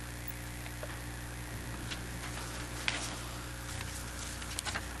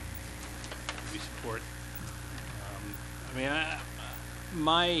 We support. I mean,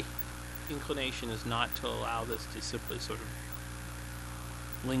 my inclination is not to allow this to simply sort of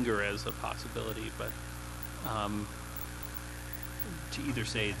linger as a possibility, but to either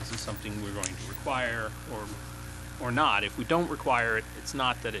say this is something we're going to require or not. If we don't require it, it's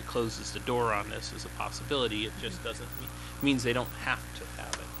not that it closes the door on this as a possibility. It just doesn't means they don't have to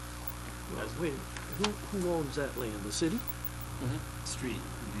have it. Well, wait, who owns that land? The city? Street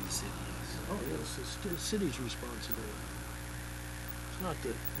would be the city, yes. Oh, yes, it's the city's responsibility. It's not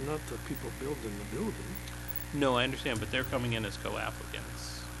the people building the building. No, I understand, but they're coming in as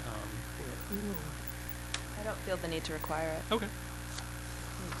co-applicants. Well, you know, I don't feel the need to require it, Okay. I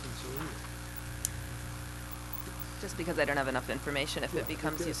don't think so either. just because I don't have enough information if Yeah, it I think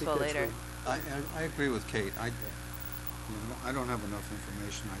becomes that- I think useful that's later. right. I agree with Kate. I don't have enough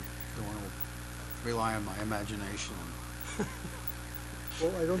information. I don't want to rely on my imagination.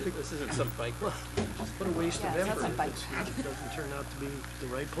 Well, I don't think, This isn't some bike. Well, what a waste of Yeah, it sounds effort like if bike it's- it doesn't turn out to be the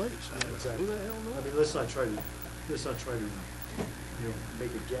right place. exactly. Who the hell knows? I mean, let's not try to,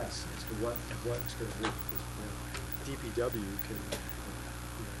 make a guess as to what's gonna work at this point. DPW can,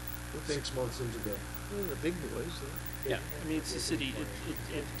 6 months into the, Well, the big boys, Yeah, I mean, it's the city,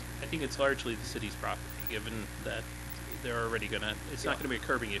 I think it's largely the city's property, given that they're already gonna, it's not gonna be a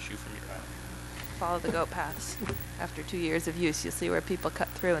curbing issue from your house. Follow the goat paths. After 2 years of use, you'll see where people cut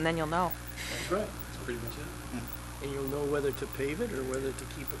through, and then you'll know. that's right. That's pretty much it. And you'll know whether to pave it or whether to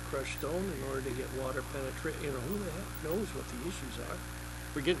keep it crushed stone in order to get water penetrate, who the heck knows what the issues are?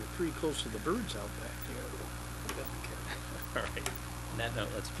 We're getting pretty close to the birds out back here. We gotta be careful. All right. On that note,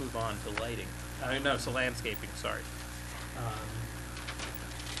 let's move on to lighting. No, so landscaping, sorry.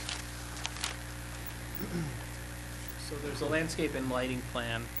 So there's a landscape and lighting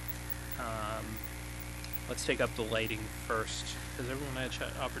plan. Let's take up the lighting first. Has everyone had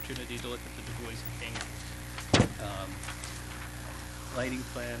an opportunity to look at the Du Bois and King lighting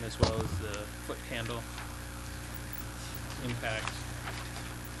plan as well as the foot candle impact?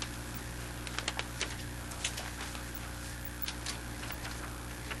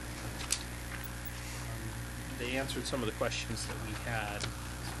 They answered some of the questions that we had,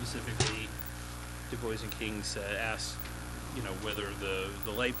 specifically Du Bois and King's asked, whether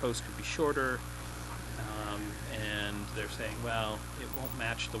the light post could be shorter, and they're saying, well, it won't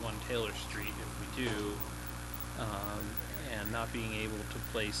match the one Taylor Street if we do, and not being able to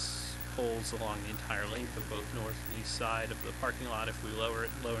place poles along the entire length of both north and east side of the parking lot if we lower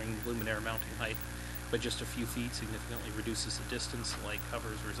it, lowering luminaire mounting height, but just a few feet significantly reduces the distance the light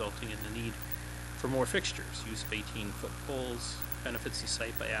covers, resulting in the need for more fixtures. Use of 18-foot poles benefits the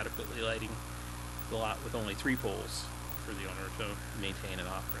site by adequately lighting the lot with only 3 poles for the owner to maintain and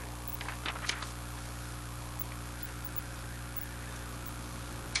operate.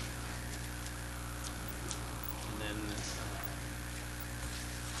 And then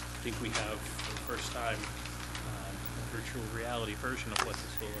I think we have for the first time a virtual reality version of what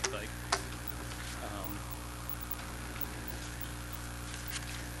this will look like.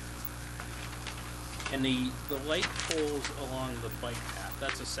 And the light poles along the bike path,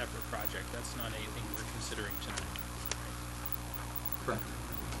 that's a separate project. That's not anything we're considering tonight. Correct.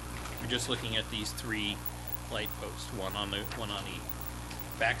 We're just looking at these 3 light posts, one on the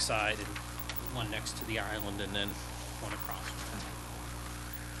backside and one next to the island and then one across.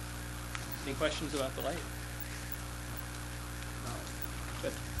 Any questions about the light? No.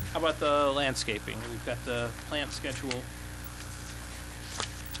 Good. How about the landscaping? We've got the plant schedule.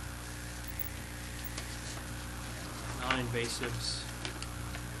 Non-invasives,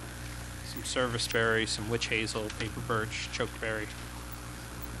 some serviceberry, some witch hazel, paper birch, chokeberry.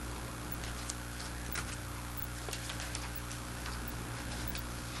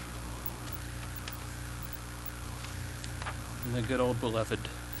 And the good old beloved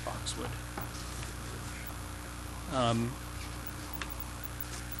boxwood.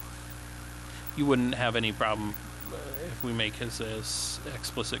 You wouldn't have any problem if we make as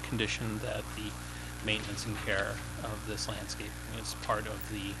explicit condition that the maintenance and care of this landscaping is part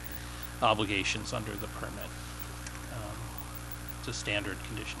of the obligations under the permit. It's a standard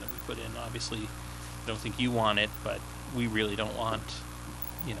condition that we put in. Obviously, I don't think you want it, but we really don't want,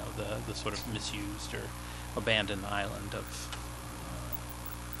 the sort of misused or abandoned island of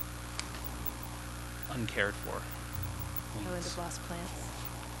uncared for. I would have lost plants.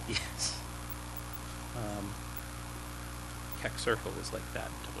 Yes. Keck Circle was like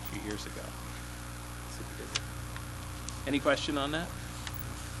that until a few years ago. So we did. Any question on that?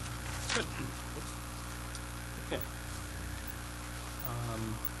 Good. Okay.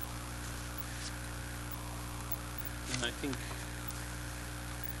 And I think,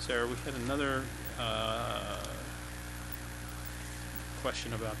 Sarah, we had another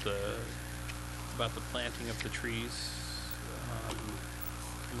question about the planting of the trees.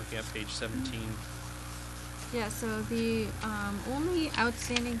 I'm looking at page 17. Yeah, so the only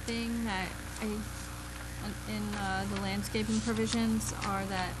outstanding thing that in the landscaping provisions are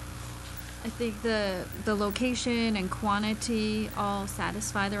that I think the location and quantity all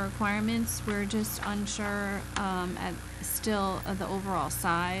satisfy the requirements. We're just unsure at still of the overall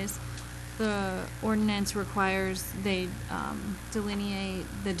size. The ordinance requires they delineate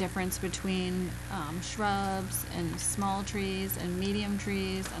the difference between shrubs and small trees and medium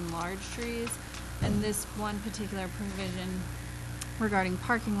trees and large trees. And this one particular provision regarding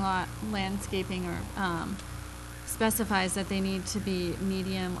parking lot landscaping or specifies that they need to be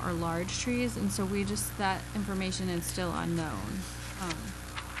medium or large trees, and so that information is still unknown.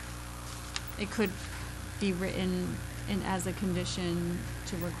 It could be written in as a condition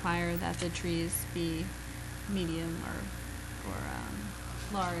to require that the trees be medium or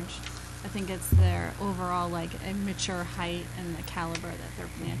large. I think it's their overall like a mature height and the caliber that they're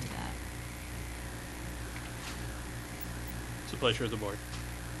planted at. It's a pleasure of the board.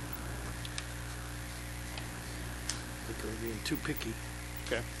 I think we're being too picky.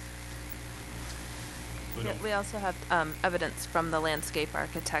 Okay. We Yeah, don't- we also have evidence from the landscape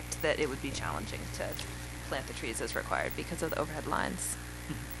architect that it would be challenging to plant the trees as required because of the overhead lines.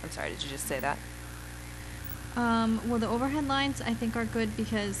 I'm sorry, did you just say that? Well, the overhead lines I think are good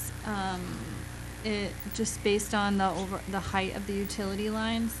because it just based on the height of the utility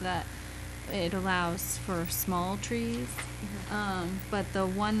lines that it allows for small trees. But the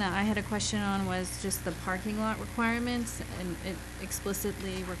one that I had a question on was just the parking lot requirements, and it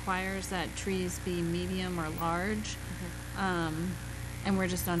explicitly requires that trees be medium or large. And we're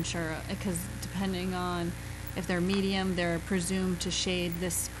just unsure because depending on if they're medium, they're presumed to shade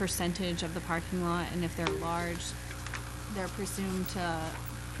this percentage of the parking lot, and if they're large, they're presumed to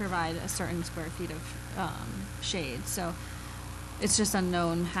provide a certain square feet of shade. So it's just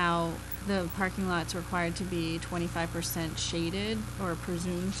unknown how the parking lot's required to be 25% shaded or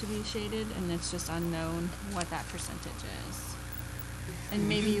presumed to be shaded, and it's just unknown what that percentage is. And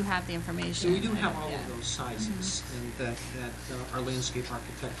maybe you have the information. So we do have I don't all yet. of those sizes, and that our landscape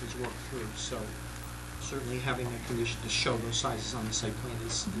architect has worked through, so certainly having a condition to show those sizes on the site plan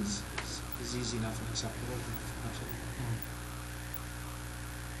is easy enough and acceptable, absolutely.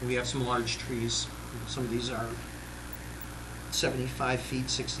 And we have some large trees, some of these are 75 feet,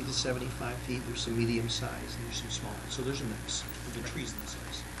 60 to 75 feet, there's some medium size, and there's some small, so there's a mix of the trees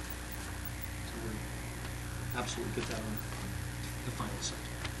themselves. So we're absolutely get that on the final site.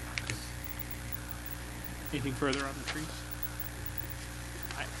 Anything further on the trees?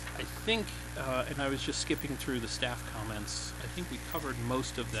 I think, and I was just skipping through the staff comments, I think we covered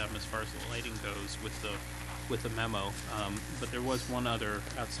most of them as far as the lighting goes with the memo. But there was one other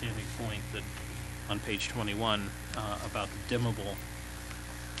outstanding point that on page 21 about the dimmable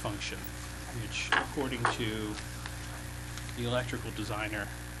function, which according to the electrical designer,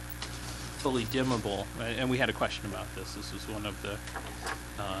 fully dimmable, and we had a question about this. This was one of the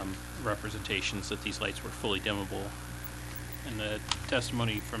representations that these lights were fully dimmable. And the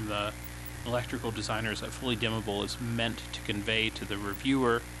testimony from the electrical designer is that fully dimmable is meant to convey to the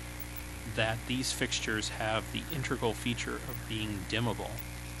reviewer that these fixtures have the integral feature of being dimmable.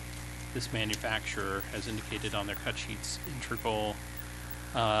 This manufacturer has indicated on their cut sheets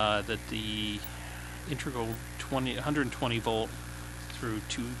that the integral 120 volt through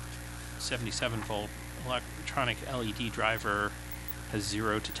 277 volt electronic LED driver has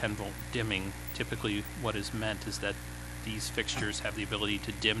 0 to 10 volt dimming. Typically what is meant is that these fixtures have the ability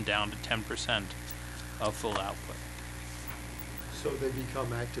to dim down to 10% of full output. So they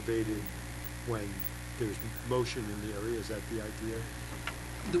become activated when there's motion in the area, is that the idea?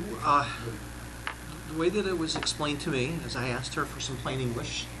 The way that it was explained to me, as I asked her for some plain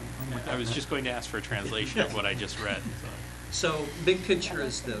English. I was just going to ask for a translation of what I just read. So, big picture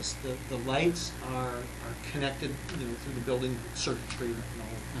is this: the lights are connected, through the building circuitry and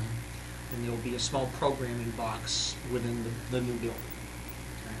all, and there'll be a small programming box within the new building.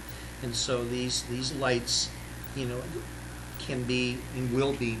 Okay? And so these lights, can be and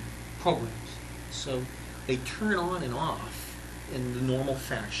will be programmed. So they turn on and off in the normal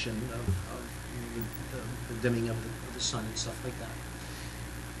fashion of the dimming of the sun and stuff like that.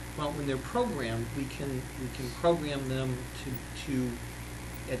 Well, when they're programmed, we can program them to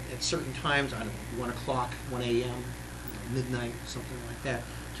at certain times, I don't know, 1 o'clock, 1 a.m., midnight, something like that,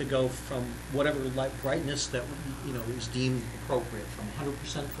 to go from whatever light brightness that is deemed appropriate, from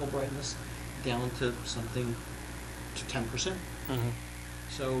 100% full brightness down to something to 10%.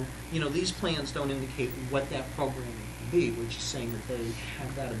 So, these plans don't indicate what that programming will be. We're just saying that they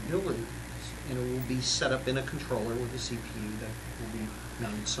have that ability, and it will be set up in a controller with a CPU that will be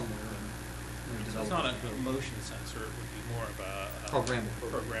mounted somewhere and So it's not a motion sensor, it would be more of a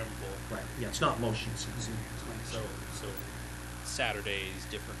programmable. Right, yeah, it's not motion sensing. So Saturdays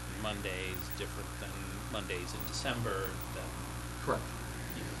different than Mondays, different than Mondays in December, than Correct.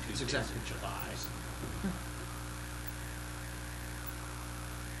 Tuesdays exactly in July.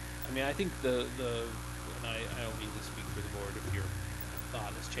 I mean, I think and I don't mean to speak for the board if your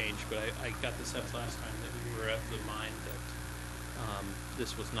thought has changed, but I got the sense last time that we were of the mind that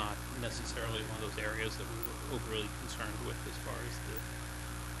this was not necessarily one of those areas that we were overly concerned with as far as the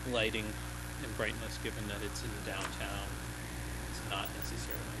lighting and brightness, given that it's in the downtown. It's not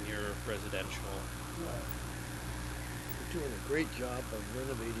necessarily near residential. We're doing a great job of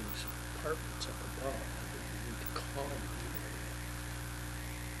renovating some apartments up above. We need to calm the area.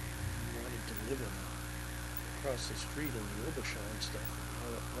 You wanted to live in across the street in the Obershine stuff, and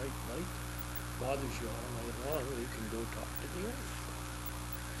all that bright light bothers you all night long, you can go talk to the owner.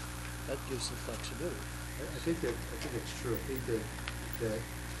 That gives the flexibility. I think it's true. I think that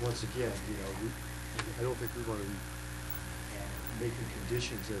once again, I don't think we want to be making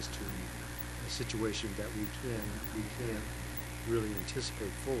conditions as to a situation that we can't really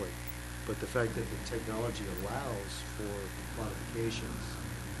anticipate fully. But the fact that the technology allows for modifications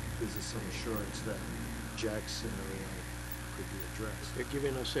gives us some assurance that Jack's scenario could be addressed. They're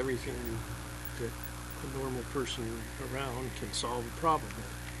giving us everything that a normal person around can solve a problem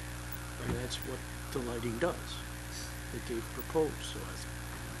with. And that's what the lighting does. That they've proposed, so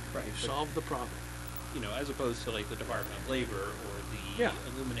they've solved the problem. As opposed to like the Department of Labor or the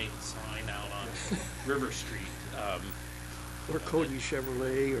illuminated sign out on River Street. Or Cody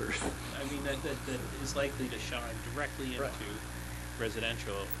Chevrolet, or... I mean, that is likely to shine directly into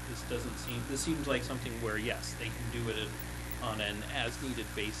residential. This seems like something where, yes, they can do it on an as-needed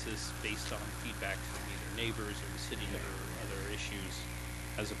basis based on feedback from either neighbors or the city or other issues,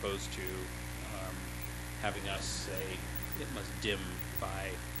 as opposed to having us say it must dim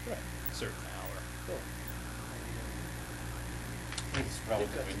by a certain hour. I think it's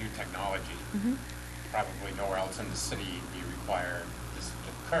relatively new technology. Probably nowhere else in the city do you require this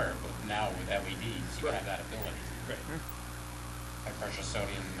to occur, but now with LEDs, you have that ability. Right. High pressure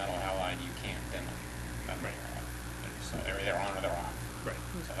sodium metal halide, you can't dim them. So they're either on or they're off. Right.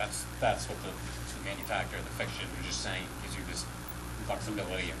 So that's what the manufacturer of the fixture was just saying, gives you this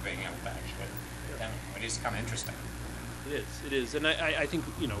flexibility of being able to actually dim them. It is kind of interesting. It is, and I think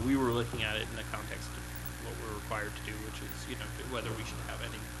we were looking at it in the context of what we're required to do, which is whether we should have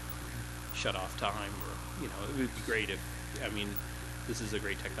any shut-off time, or it would be great if this is a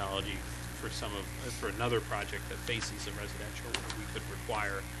great technology for another project that faces a residential where we could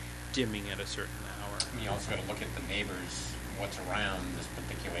require dimming at a certain hour. And you also got to look at the neighbors, what's around this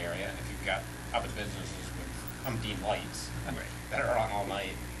particular area, and if you've got other businesses with umpteen lights that are on all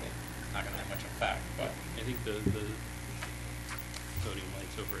night, it's not going to have much effect. But I think the sodium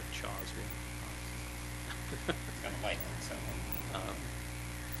lights over at Shaw's will. it's going to light it, so.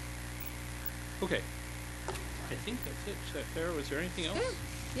 Okay. I think that's it. Is that fair? Was there anything else?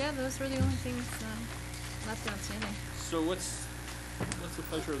 Yeah, those were the only things left outstanding. So what's the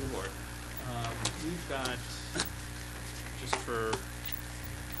pleasure of the board? We've got, just for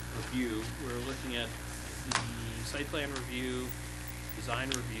review, we're looking at the site plan review, design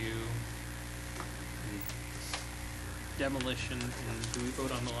review, and demolition, and do we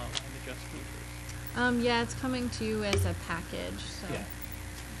vote on the lot line adjustment? Yeah, it's coming to you as a package, so. Yeah.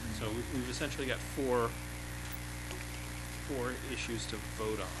 So we've essentially got four issues to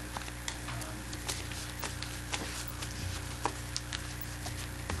vote on.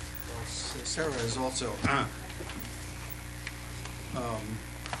 Sarah has also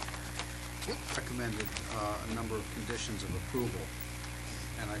recommended a number of conditions of approval,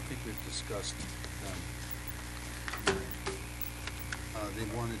 and I think we've discussed them. The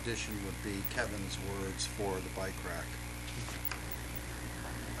one addition would be Kevin's words for the bike rack.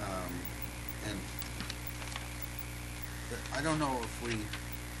 And I don't know if we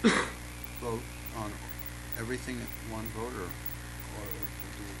vote on everything at one vote, or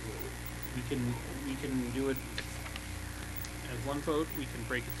We can do it as one vote. We can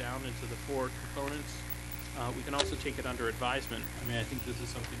break it down into the 4 components. We can also take it under advisement. I mean, I think this is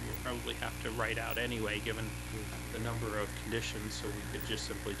something we'll probably have to write out anyway, given the number of conditions, so we could just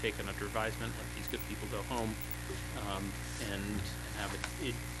simply take it under advisement, let these good people go home, and have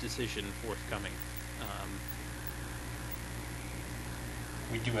a decision forthcoming.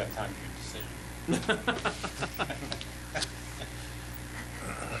 We do have time for your decision.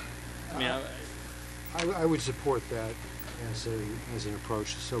 I mean, I would support that as an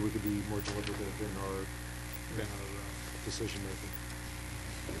approach, so we could be more deliberative in our decision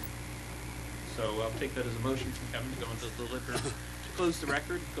making. so I'll take that as a motion from Kevin to go into to close the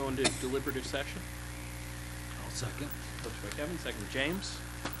record, go into deliberative session. I'll second. Motion by Kevin, second by James.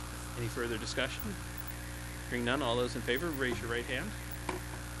 Any further discussion? Hearing none, all those in favor, raise your right hand.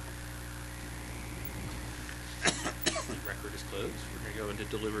 The record is closed. We're going to go into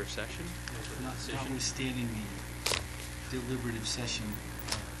deliberative session. Decision. Notwithstanding the deliberative session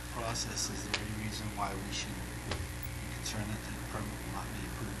process, is there any reason why we should be concerned that the permit will not be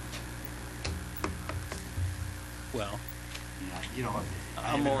approved? Well, Yeah, you know, I I'm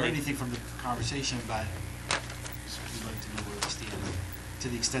haven't heard only- anything from the conversation, but we'd like to know where we stand, to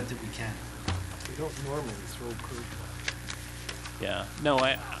the extent that we can. We don't normally throw curveballs. yeah. No,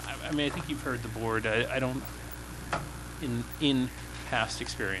 I mean, I think you've heard the board. I don't, in past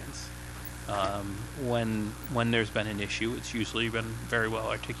experience, when there's been an issue, it's usually been very well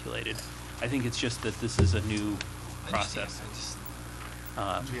articulated. I think it's just that this is a new process. We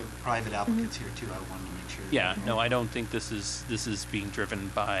have private applicants here too, I wanted to make sure. Yeah, no, I don't think this is being driven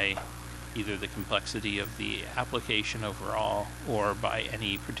by either the complexity of the application overall or by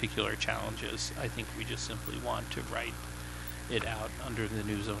any particular challenges. I think we just simply want to write it out under the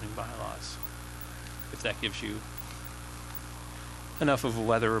new zoning bylaws, if that gives you enough of a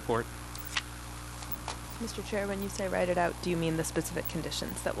weather report. Mr. Chair, when you say write it out, do you mean the specific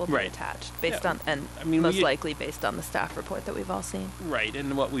conditions that will be Right. attached, based Yeah. on, and I mean, most we- likely based on the staff report that we've all seen? Right,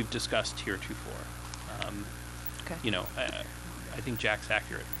 and what we've discussed heretofore. Okay. You know, I think Jack's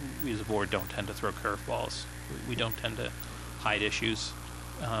accurate. We as a board don't tend to throw curveballs. We don't tend to hide issues.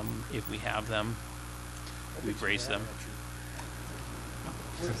 If we have them, we've raised them.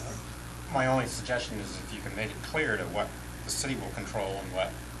 My only suggestion is if you can make it clear to what the city will control and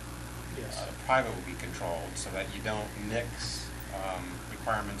what Yes. private will be controlled, so that you don't mix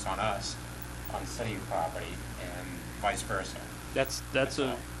requirements on us, on city property, and vice versa. That's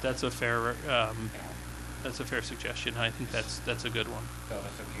all. a fair You know, that's a fair suggestion. I think that's a good one. so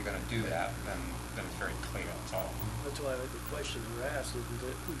if you're gonna do that, then it's very clear, that's all. That's why the question you asked is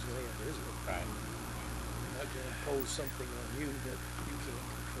whose land is it? Right. I'm not gonna impose something on you that you can't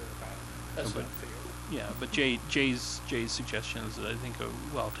control. That's But- not fair. Yeah, but Jay's suggestions, I think, are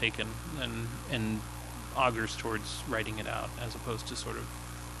well taken and augurs towards writing it out as opposed to sort of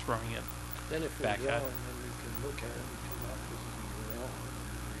throwing it. Then if we're Back wrong, at- then we can look at it and come up with we're wrong, and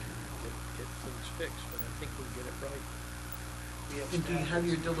we can get things fixed, but I think we'll get it right. We have And do you staff have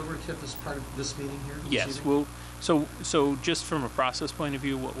your that's- deliberative as part of this meeting here? this Yes, evening? so just from a process point of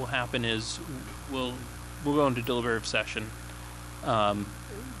view, what will happen is we'll go into deliberative session,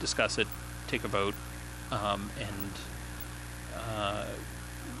 discuss it, take a vote, and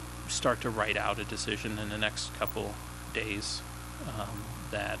start to write out a decision in the next couple days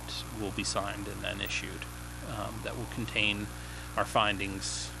that will be signed and then issued, that will contain our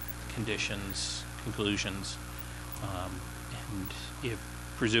findings, conditions, conclusions, and if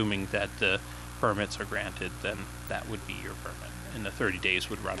presuming that the permits are granted, then that would be your permit. And the 30 days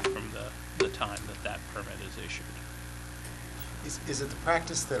would run from the time that permit is issued. Is it the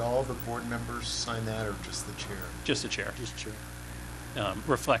practice that all the board members sign that, or just the chair? Just the chair, Just chair.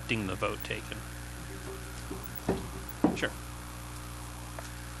 reflecting the vote taken. Sure.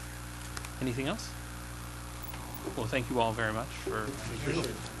 Anything else? Well, thank you all very much for. Appreciate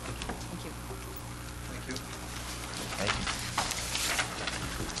it. Thank you. Thank you. Thank you.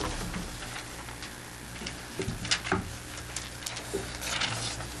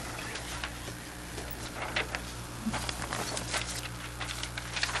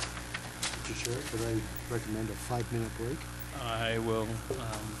 Mr. Chair, could I recommend a 5-minute break? I will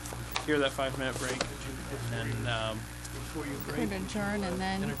hear that 5-minute break, and then Before you Could break, adjourn and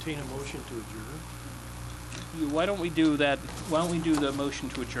then- entertain a motion to adjourn. why don't we do that? Why don't we do the motion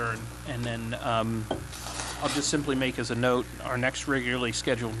to adjourn, and then I'll just simply make as a note, our next regularly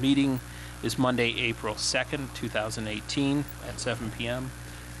scheduled meeting is Monday, April 2nd, 2018, at 7 p.m.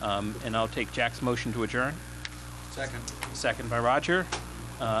 And I'll take Jack's motion to adjourn. Second. Second by Roger.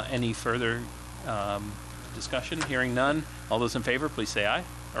 Any further discussion? Hearing none. All those in favor, please say aye,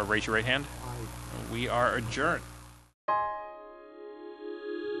 or raise your right hand. Aye. We are adjourned.